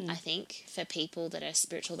advanced, I think, for people that are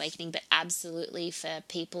spiritual awakening, but absolutely for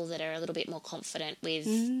people that are a little bit more confident with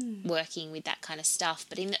working with that kind of stuff.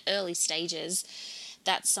 But in the early stages,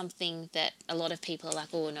 that's something that a lot of people are like,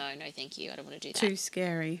 oh, no, thank you. I don't want to do that. Too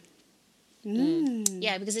scary.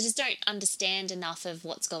 Yeah, because they just don't understand enough of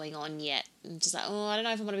what's going on yet. And just like, oh, I don't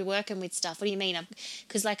know if I want to be working with stuff. What do you mean?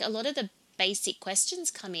 Because like a lot of the basic questions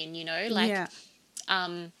come in, you know, like,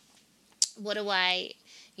 what do I,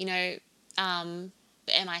 you know, am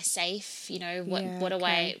I safe? You know,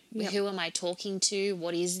 who am I talking to?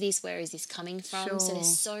 What is this? Where is this coming from? Sure. So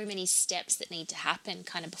there's so many steps that need to happen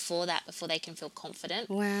kind of before they can feel confident.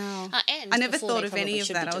 Wow. And I never thought of any of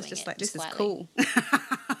that. I was just like, this is cool.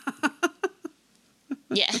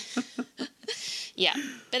 Yeah. Yeah.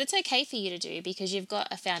 But it's okay for you to do because you've got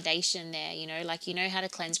a foundation there, you know, like you know how to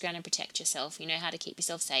cleanse ground and protect yourself. You know how to keep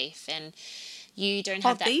yourself safe and you don't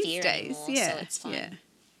have that fear anymore. So it's fine.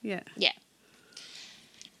 Yeah.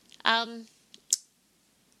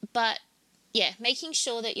 But yeah, making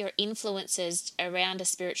sure that your influences around a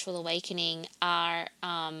spiritual awakening are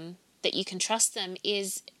that you can trust them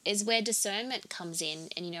is where discernment comes in.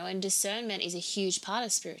 And, you know, and discernment is a huge part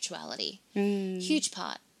of spirituality. Huge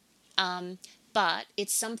part. But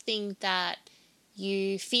it's something that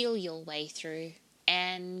you feel your way through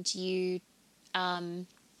and you,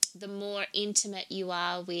 the more intimate you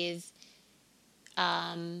are with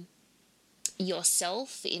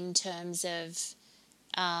yourself in terms of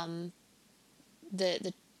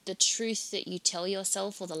the truth that you tell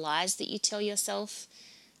yourself or the lies that you tell yourself,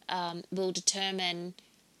 will determine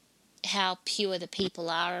how pure the people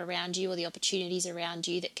are around you or the opportunities around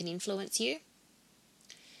you that can influence you.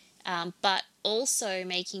 But also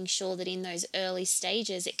making sure that in those early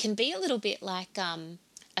stages, it can be a little bit like a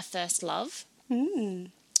first love.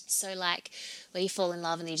 So like where you fall in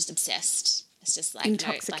love and you're just obsessed. It's just like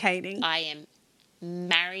intoxicating. No, like, I am.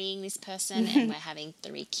 marrying this person and we're having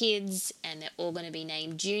 3 kids and they're all going to be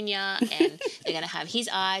named Junior and they're going to have his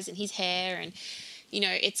eyes and his hair. And,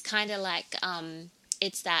 it's kind of like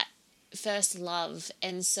it's that first love.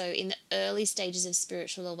 And so in the early stages of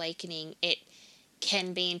spiritual awakening, it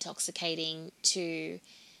can be intoxicating to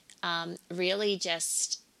really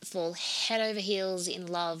just fall head over heels in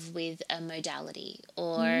love with a modality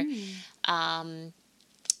or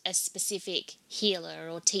a specific healer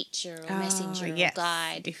or teacher or messenger or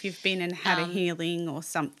guide. If you've been and had a healing or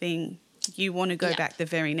something, you want to go back the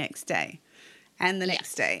very next day and the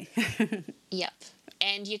next day. Yep.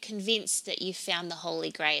 And you're convinced that you've found the Holy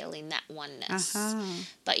Grail in that oneness.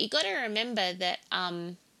 But you got to remember that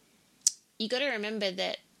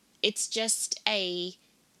it's just a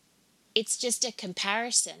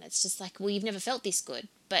comparison. It's just like, well, you've never felt this good,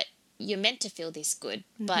 but you're meant to feel this good,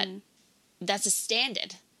 but that's a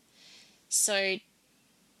standard. So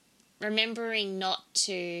remembering not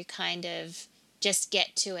to kind of just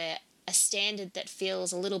get to a standard that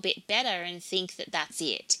feels a little bit better and think that that's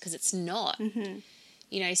it, because it's not.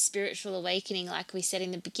 Spiritual awakening, like we said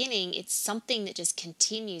in the beginning, it's something that just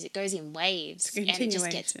continues. It goes in waves and it just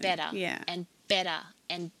gets better and better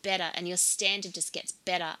and better, and your standard just gets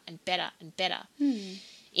better and better and better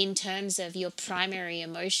in terms of your primary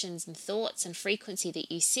emotions and thoughts and frequency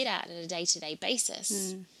that you sit at a day-to-day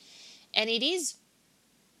basis. And it is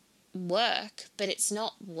work, but it's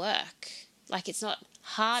not work. Like, it's not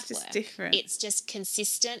hard work. It's different. It's just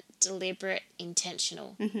consistent, deliberate,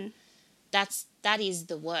 intentional. That is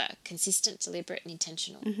the work, consistent, deliberate, and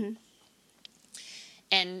intentional.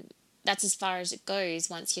 And that's as far as it goes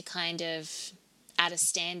once you're kind of at a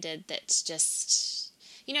standard that's just,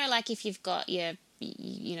 like if you've got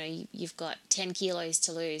you've got 10 kilos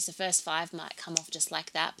to lose, the first 5 might come off just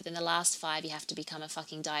like that, but then the last 5 you have to become a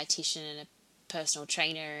fucking dietitian and a personal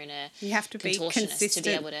trainer and you have to be consistent, to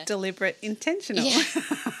be able to, deliberate, intentional.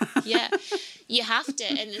 You have to,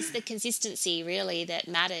 and it's the consistency really that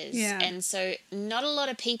matters. And so not a lot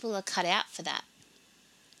of people are cut out for that.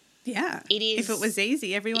 It is. If it was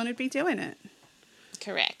easy, everyone would be doing it.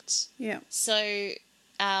 Correct. So it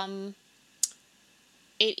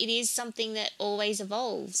is something that always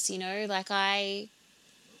evolves, like I'm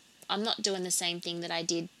not doing the same thing that I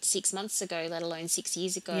did 6 months ago, let alone 6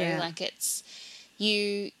 years ago. Like, it's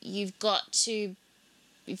you've got to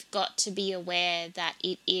be aware that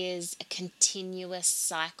it is a continuous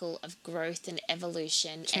cycle of growth and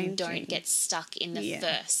evolution. Changing. And don't get stuck in the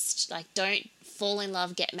first. Like, don't fall in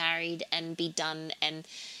love, get married and be done and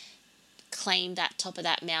claim that top of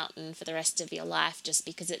that mountain for the rest of your life just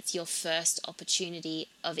because it's your first opportunity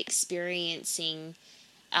of experiencing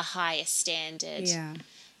a higher standard.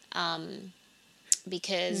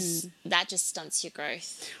 Because that just stunts your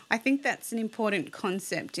growth. I think that's an important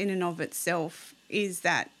concept in and of itself, is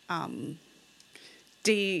that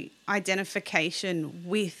de-identification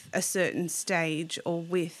with a certain stage or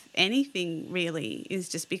with anything really is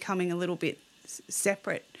just becoming a little bit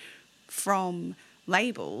separate from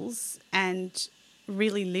labels and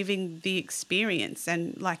really living the experience,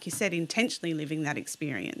 and like you said, intentionally living that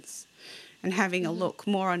experience and having a look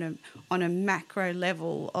more on a macro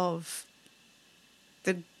level of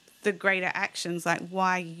the greater actions, like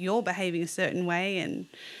why you're behaving a certain way and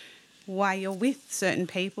why you're with certain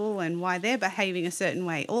people and why they're behaving a certain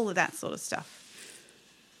way, all of that sort of stuff.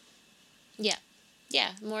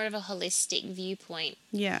 More of a holistic viewpoint.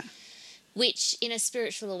 Which in a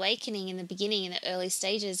spiritual awakening in the beginning, in the early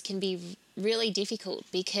stages, can be really difficult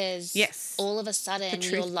because all of a sudden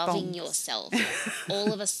you're loving yourself.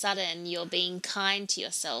 All of a sudden you're being kind to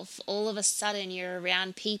yourself. All of a sudden you're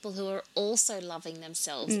around people who are also loving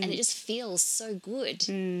themselves. And it just feels so good.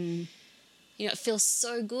 It feels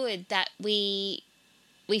so good that we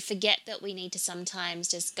forget that we need to sometimes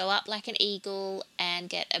just go up like an eagle and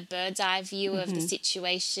get a bird's eye view of the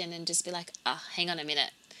situation and just be like, hang on a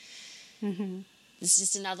minute. This is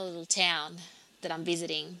just another little town that I'm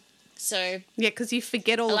visiting. So because you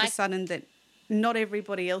forget all of a sudden that not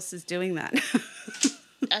everybody else is doing that.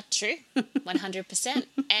 True, 100%.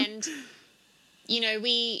 And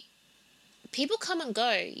people come and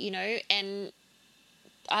go, and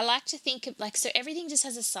I like to think of so everything just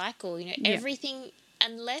has a cycle. Everything,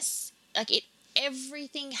 unless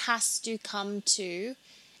everything has to come to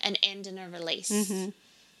an end and a release,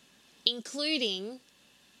 including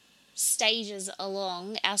stages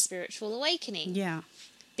along our spiritual awakening.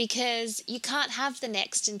 Because you can't have the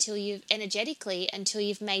next until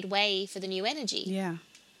you've made way for the new energy.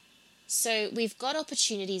 So we've got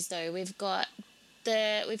opportunities though. We've got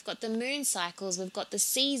the moon cycles, we've got the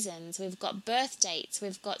seasons, we've got birth dates,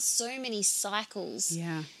 we've got so many cycles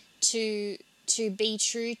to to be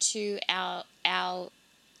true to our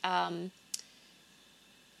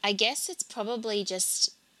I guess it's probably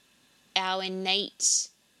just our innate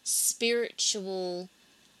spiritual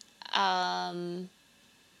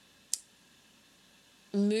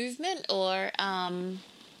movement, or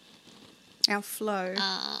Our flow.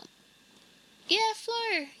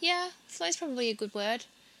 Flow. Yeah, flow is probably a good word.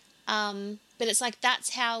 But it's like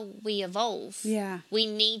that's how we evolve. Yeah. We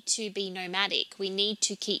need to be nomadic. We need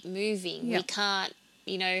to keep moving. Yep. We can't,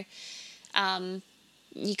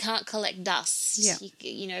 you can't collect dust. Yeah.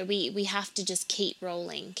 We have to just keep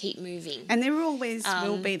rolling, keep moving. And there always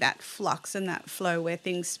will be that flux and that flow where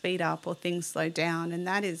things speed up or things slow down, and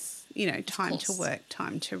that is, time to work,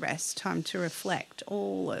 time to rest, time to reflect,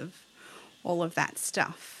 all of that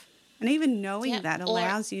stuff. And even knowing that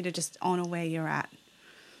allows you to just honour where you're at.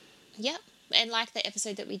 Yep. And like the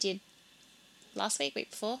episode that we did last week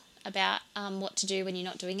before, about what to do when you're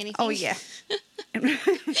not doing anything. Oh, yeah.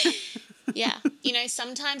 Yeah.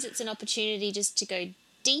 Sometimes it's an opportunity just to go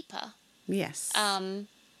deeper. Yes. And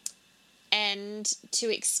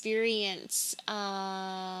to experience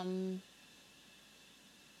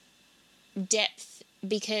depth,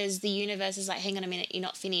 because the universe is like, hang on a minute, you're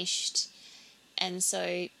not finished. And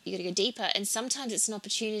so you got to go deeper. And sometimes it's an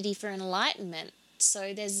opportunity for enlightenment.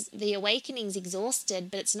 So there's the awakening's exhausted,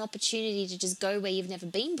 but it's an opportunity to just go where you've never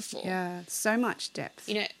been before. Yeah, so much depth.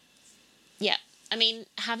 Yeah. I mean,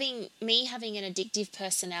 having an addictive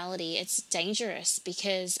personality, it's dangerous,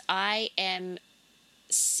 because I am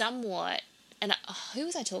somewhat, and who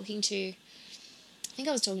was I talking to? I think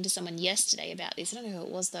I was talking to someone yesterday about this. I don't know who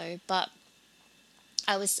it was though, but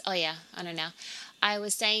I know now. I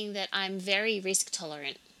was saying that I'm very risk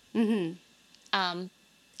tolerant. Mm-hmm.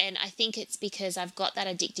 And I think it's because I've got that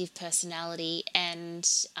addictive personality, and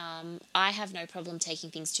I have no problem taking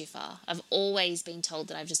things too far. I've always been told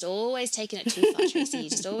that I've just always taken it too far, Tracy. You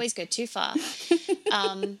just always go too far.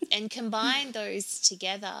 And combine those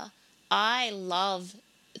together, I love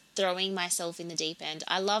throwing myself in the deep end.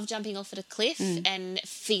 I love jumping off at a cliff and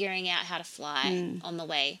figuring out how to fly on the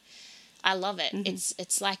way. I love it. Mm-hmm.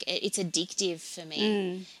 It's like it's addictive for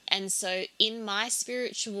me. And so in my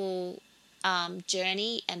spiritual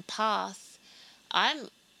journey and path, I'm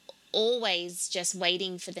always just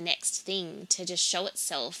waiting for the next thing to just show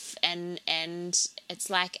itself, and it's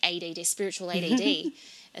like ADD, spiritual ADD.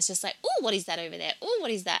 It's just like, oh, what is that over there? Oh, what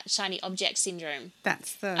is that? Shiny object syndrome.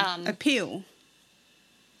 That's the appeal.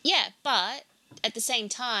 Yeah, but at the same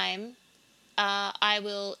time, I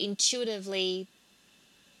will intuitively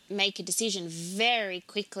make a decision very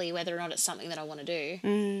quickly whether or not it's something that I want to do.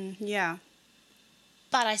 Yeah.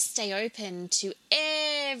 But I stay open to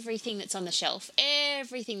everything that's on the shelf,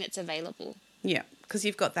 everything that's available. Yeah, because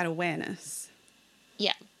you've got that awareness.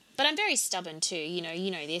 Yeah. But I'm very stubborn too. You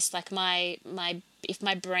know this. Like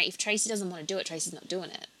if Tracy doesn't want to do it, Tracy's not doing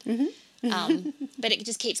it. Mm-hmm. But it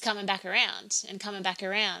just keeps coming back around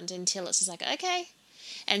until it's just like, okay.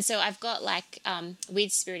 And so I've got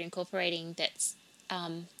with Spirit Incorporating that's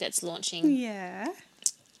launching. Yeah.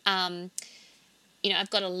 I've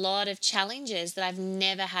got a lot of challenges that I've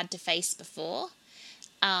never had to face before.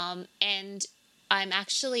 And I'm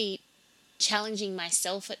actually challenging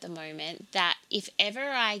myself at the moment that if ever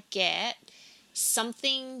I get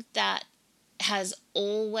something that has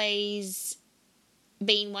always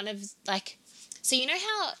been one of so you know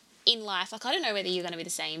how in life, I don't know whether you're going to be the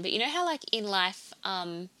same, but you know how in life,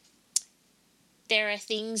 there are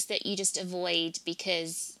things that you just avoid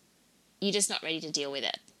because you're just not ready to deal with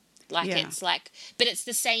it. It's but it's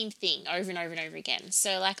the same thing over and over and over again.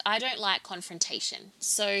 So I don't like confrontation.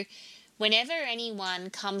 So whenever anyone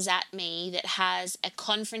comes at me that has a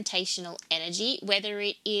confrontational energy, whether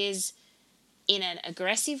it is in an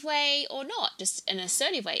aggressive way or not, just an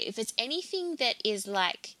assertive way, if it's anything that is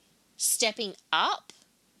stepping up,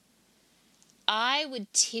 I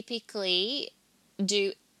would typically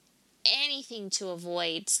do anything to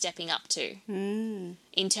avoid stepping up to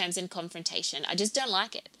in terms of confrontation. I just don't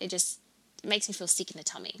like it. It just makes me feel sick in the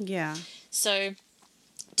tummy. Yeah. So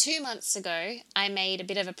 2 months ago, I made a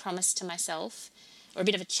bit of a promise to myself, or a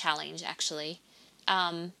bit of a challenge actually,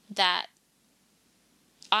 that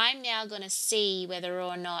I'm now going to see whether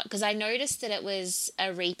or not, because I noticed that it was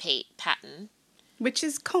a repeat pattern. Which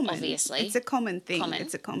is common. Obviously. It's a common thing.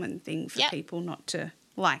 It's a common thing for people not to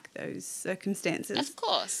like those circumstances. Of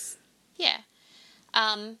course. Yeah.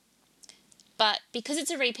 But because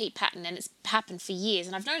it's a repeat pattern and it's happened for years,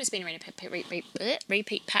 and I've known it's been a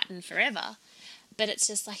repeat pattern forever, but it's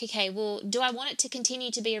just okay, well, do I want it to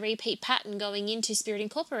continue to be a repeat pattern going into Spirit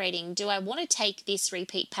Incorporating? Do I want to take this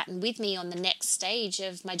repeat pattern with me on the next stage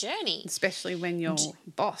of my journey? Especially when you're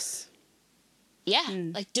boss.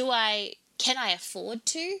 yeah, like can I afford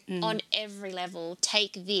to on every level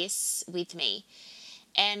take this with me?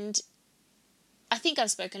 And I think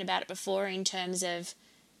I've spoken about it before in terms of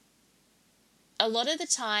a lot of the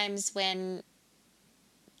times when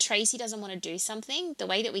Tracy doesn't want to do something, the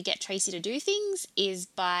way that we get Tracy to do things is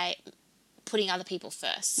by putting other people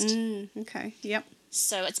first. Okay. Yep.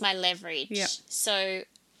 So it's my leverage. Yep. So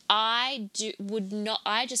I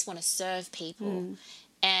just want to serve people.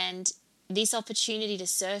 And this opportunity to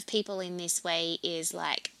serve people in this way is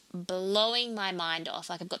like blowing my mind off.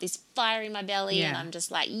 Like I've got this fire in my belly and I'm just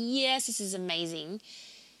like, yes, this is amazing.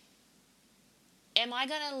 Am I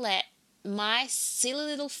going to let my silly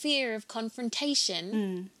little fear of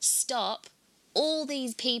confrontation stop all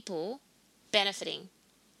these people benefiting?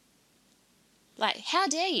 Like, how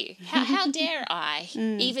dare you? How dare I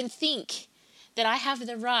even think that I have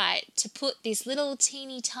the right to put this little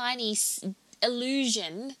teeny tiny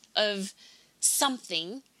illusion of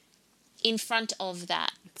something in front of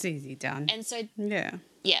that? It's easy done. And so, yeah.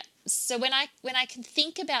 So when I can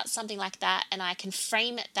think about something like that and I can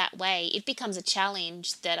frame it that way, it becomes a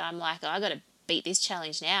challenge that I'm like, oh, I got to beat this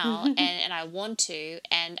challenge now, and I want to,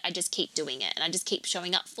 and I just keep doing it, and I just keep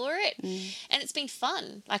showing up for it, and it's been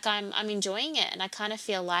fun. Like I'm enjoying it, and I kind of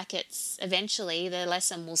feel like it's eventually the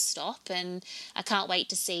lesson will stop, and I can't wait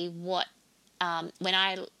to see what when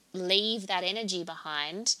I leave that energy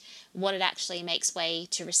behind, what it actually makes way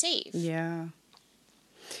to receive. Yeah.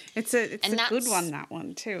 It's a good one, that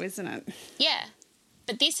one too, isn't it? Yeah.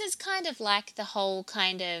 But this is kind of like the whole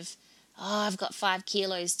kind of, oh, I've got 5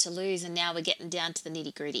 kilos to lose and now we're getting down to the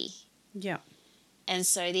nitty gritty. Yeah. And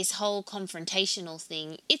so this whole confrontational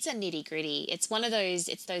thing, it's a nitty gritty. It's one of those,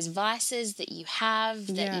 it's those vices that you have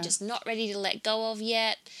that you're just not ready to let go of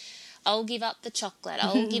yet. I'll give up the chocolate.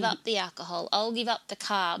 I'll give up the alcohol. I'll give up the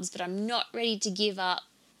carbs, but I'm not ready to give up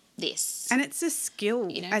this. And it's a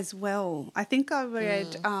skill as well. I think I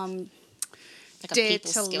read Dare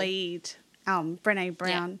to Lead, Brené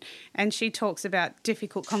Brown, and she talks about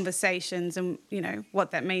difficult conversations and, you know, what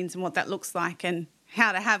that means and what that looks like and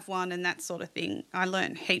how to have one and that sort of thing. I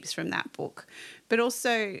learned heaps from that book. But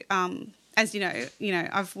also, as you know,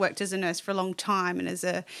 I've worked as a nurse for a long time, and as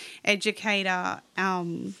a educator,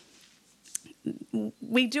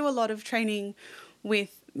 we do a lot of training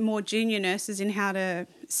with more junior nurses in how to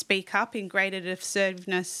speak up in greater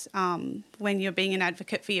assertiveness when you're being an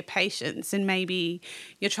advocate for your patients, and maybe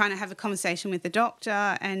you're trying to have a conversation with the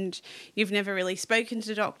doctor and you've never really spoken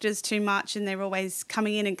to doctors too much, and they're always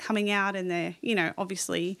coming in and coming out, and they're, you know,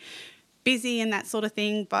 obviously busy and that sort of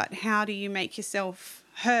thing. But how do you make yourself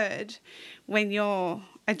heard when you're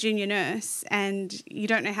a junior nurse and you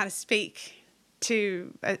don't know how to speak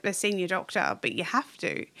to a senior doctor, but you have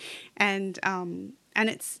to, and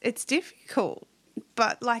it's difficult.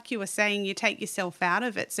 But like you were saying, you take yourself out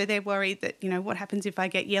of it. So they're worried that, you know, what happens if I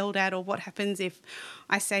get yelled at, or what happens if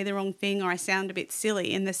I say the wrong thing or I sound a bit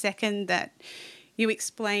silly. And the second that you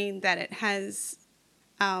explain that it has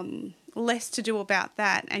less to do about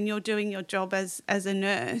that, and you're doing your job as a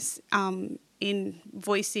nurse, in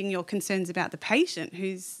voicing your concerns about the patient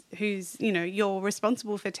who's you know, you're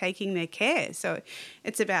responsible for taking their care. So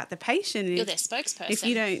it's about the patient. You're their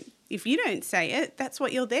spokesperson. If you don't say it, that's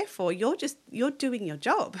what you're there for. You're doing your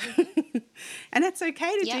job. And that's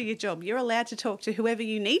okay to do your job. You're allowed to talk to whoever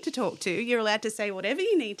you need to talk to. You're allowed to say whatever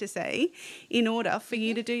you need to say in order for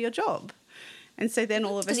you to do your job. And so then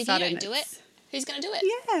all of a sudden, if you don't do it, who's going to do it?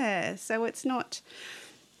 Yeah. So it's not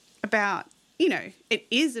about, you know, it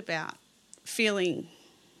is about feeling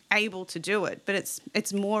able to do it, but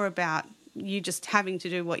it's more about you just having to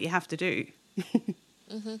do what you have to do.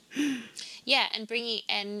 Yeah, and bringing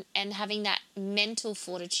and having that mental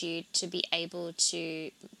fortitude to be able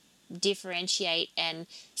to differentiate and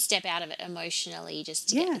step out of it emotionally just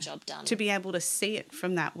to get the job done. To be able to see it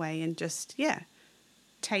from that way and just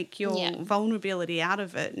take your vulnerability out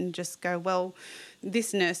of it and just go, well,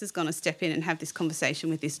 this nurse is going to step in and have this conversation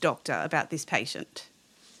with this doctor about this patient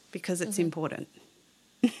because it's important.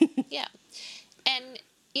 Yeah. And,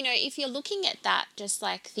 you know, if you're looking at that, just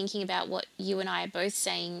like thinking about what you and I are both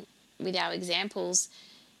saying with our examples,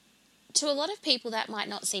 to a lot of people that might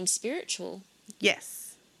not seem spiritual.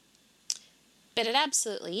 Yes. But it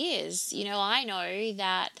absolutely is. You know, I know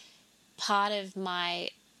that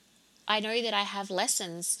I know that I have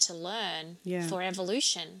lessons to learn for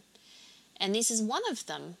evolution. And this is one of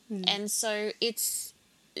them. And so it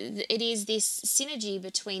is this synergy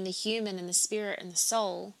between the human and the spirit and the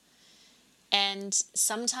soul. And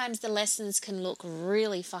sometimes the lessons can look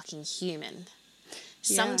really fucking human.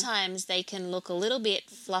 Sometimes they can look a little bit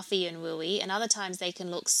fluffy and wooey, and other times they can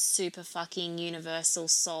look super fucking universal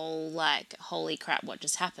soul, like, holy crap, what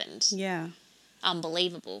just happened? Yeah.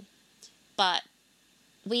 Unbelievable. But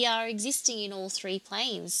we are existing in all three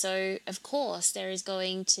planes, so of course there is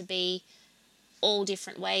going to be all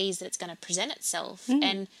different ways that it's going to present itself.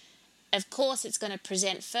 And of course it's going to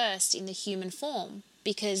present first in the human form,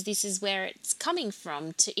 because this is where it's coming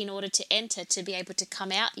from in order to enter, to be able to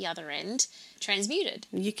come out the other end transmuted.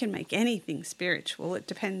 You can make anything spiritual. It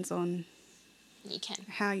depends on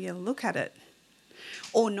how you look at it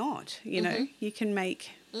or not. You know, you can make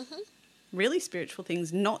really spiritual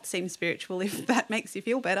things not seem spiritual if that makes you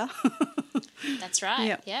feel better. That's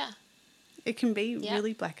right. Yeah. It can be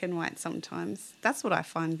really black and white sometimes. That's what I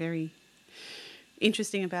find very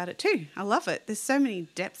interesting about it too. I love it. There's so many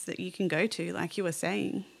depths that you can go to, like you were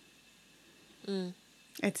saying.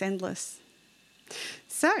 It's endless.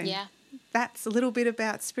 So that's a little bit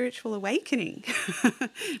about spiritual awakening.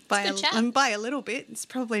 By a little bit, it's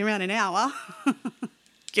probably around an hour.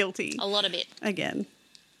 Guilty. A lot of it. Again,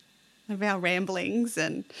 of our ramblings,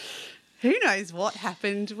 and who knows what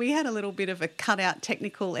happened. We had a little bit of a cut-out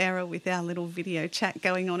technical error with our little video chat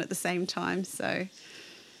going on at the same time, so...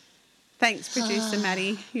 Thanks, producer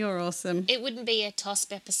Maddie. You're awesome. It wouldn't be a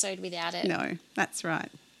TOSP episode without it. No, that's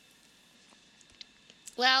right.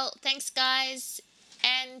 Well, thanks, guys.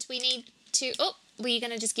 And we need to... Oh, were you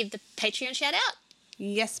going to just give the Patreon shout-out?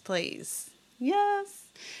 Yes, please. Yes.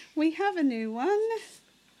 We have a new one.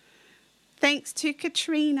 Thanks to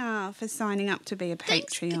Katrina for signing up to be a Patreon.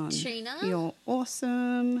 Thanks, Katrina. You're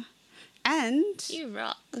awesome. And... You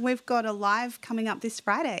rock. We've got a live coming up this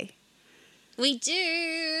Friday. We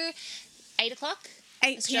do... 8 o'clock.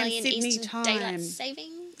 8 Australian p.m. Sydney Eastern time. Daylight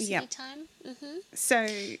Sydney time. So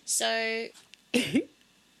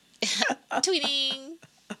tweeting,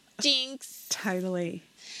 jinx. Totally.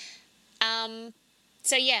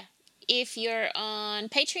 So yeah, if you're on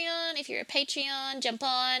Patreon, if you're a Patreon, jump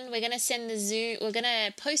on. We're gonna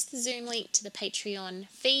post the Zoom link to the Patreon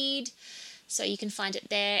feed, so you can find it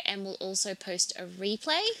there, and we'll also post a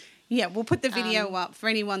replay. Yeah, we'll put the video up for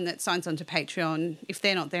anyone that signs on to Patreon. If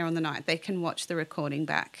they're not there on the night, they can watch the recording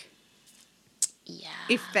back. Yeah.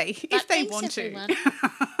 If they want everyone. to.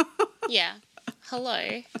 Yeah.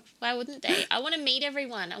 Hello. Why wouldn't they? I want to meet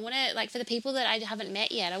everyone. I want to, like, for the people that I haven't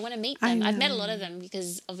met yet, I want to meet them. I've met a lot of them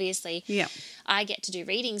because obviously I get to do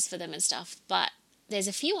readings for them and stuff, but there's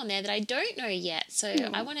a few on there that I don't know yet. So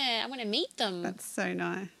I want to meet them. That's so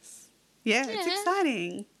nice. Yeah, it's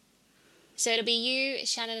exciting. So it'll be you,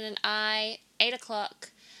 Shannon, and I, 8 o'clock,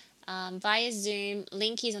 via Zoom.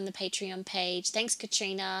 Link is on the Patreon page. Thanks,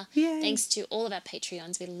 Katrina. Yay. Thanks to all of our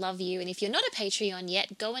Patreons. We love you. And if you're not a Patreon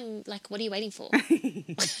yet, go and, like, what are you waiting for?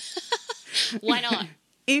 Why not?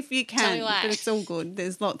 If you Tell can, me why. but it's all good.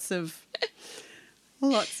 There's lots of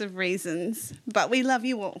reasons. But we love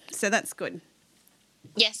you all, so that's good.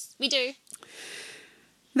 Yes, we do.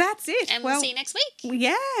 That's it. And we'll see you next week.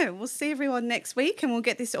 Yeah, we'll see everyone next week, and we'll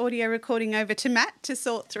get this audio recording over to Matt to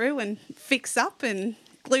sort through and fix up and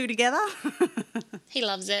glue together. He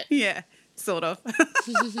loves it. Yeah, sort of.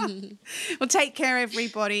 Well, take care,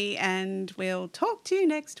 everybody, and we'll talk to you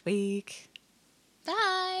next week.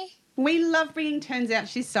 Bye. We love bringing Turns Out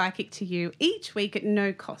She's Psychic to you each week at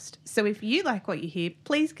no cost. So if you like what you hear,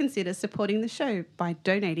 please consider supporting the show by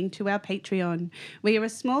donating to our Patreon. We are a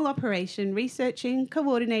small operation researching,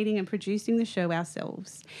 coordinating and producing the show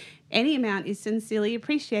ourselves. Any amount is sincerely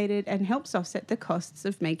appreciated and helps offset the costs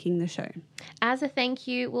of making the show. As a thank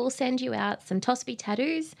you, we'll send you out some Tosby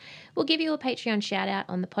tattoos. We'll give you a Patreon shout out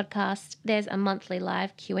on the podcast. There's a monthly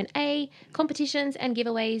live Q&A, competitions and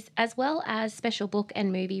giveaways, as well as special book and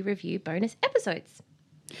movie review bonus episodes.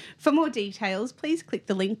 For more details, please click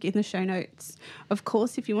the link in the show notes. Of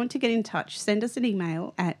course, if you want to get in touch, send us an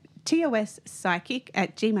email at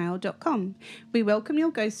tospsychic@gmail.com. We welcome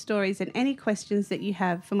your ghost stories and any questions that you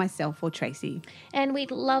have for myself or Tracy. And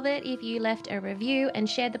we'd love it if you left a review and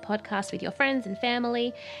shared the podcast with your friends and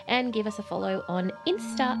family, and give us a follow on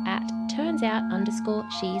Insta at turns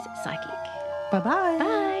out_she's psychic. Bye-bye.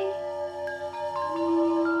 Bye.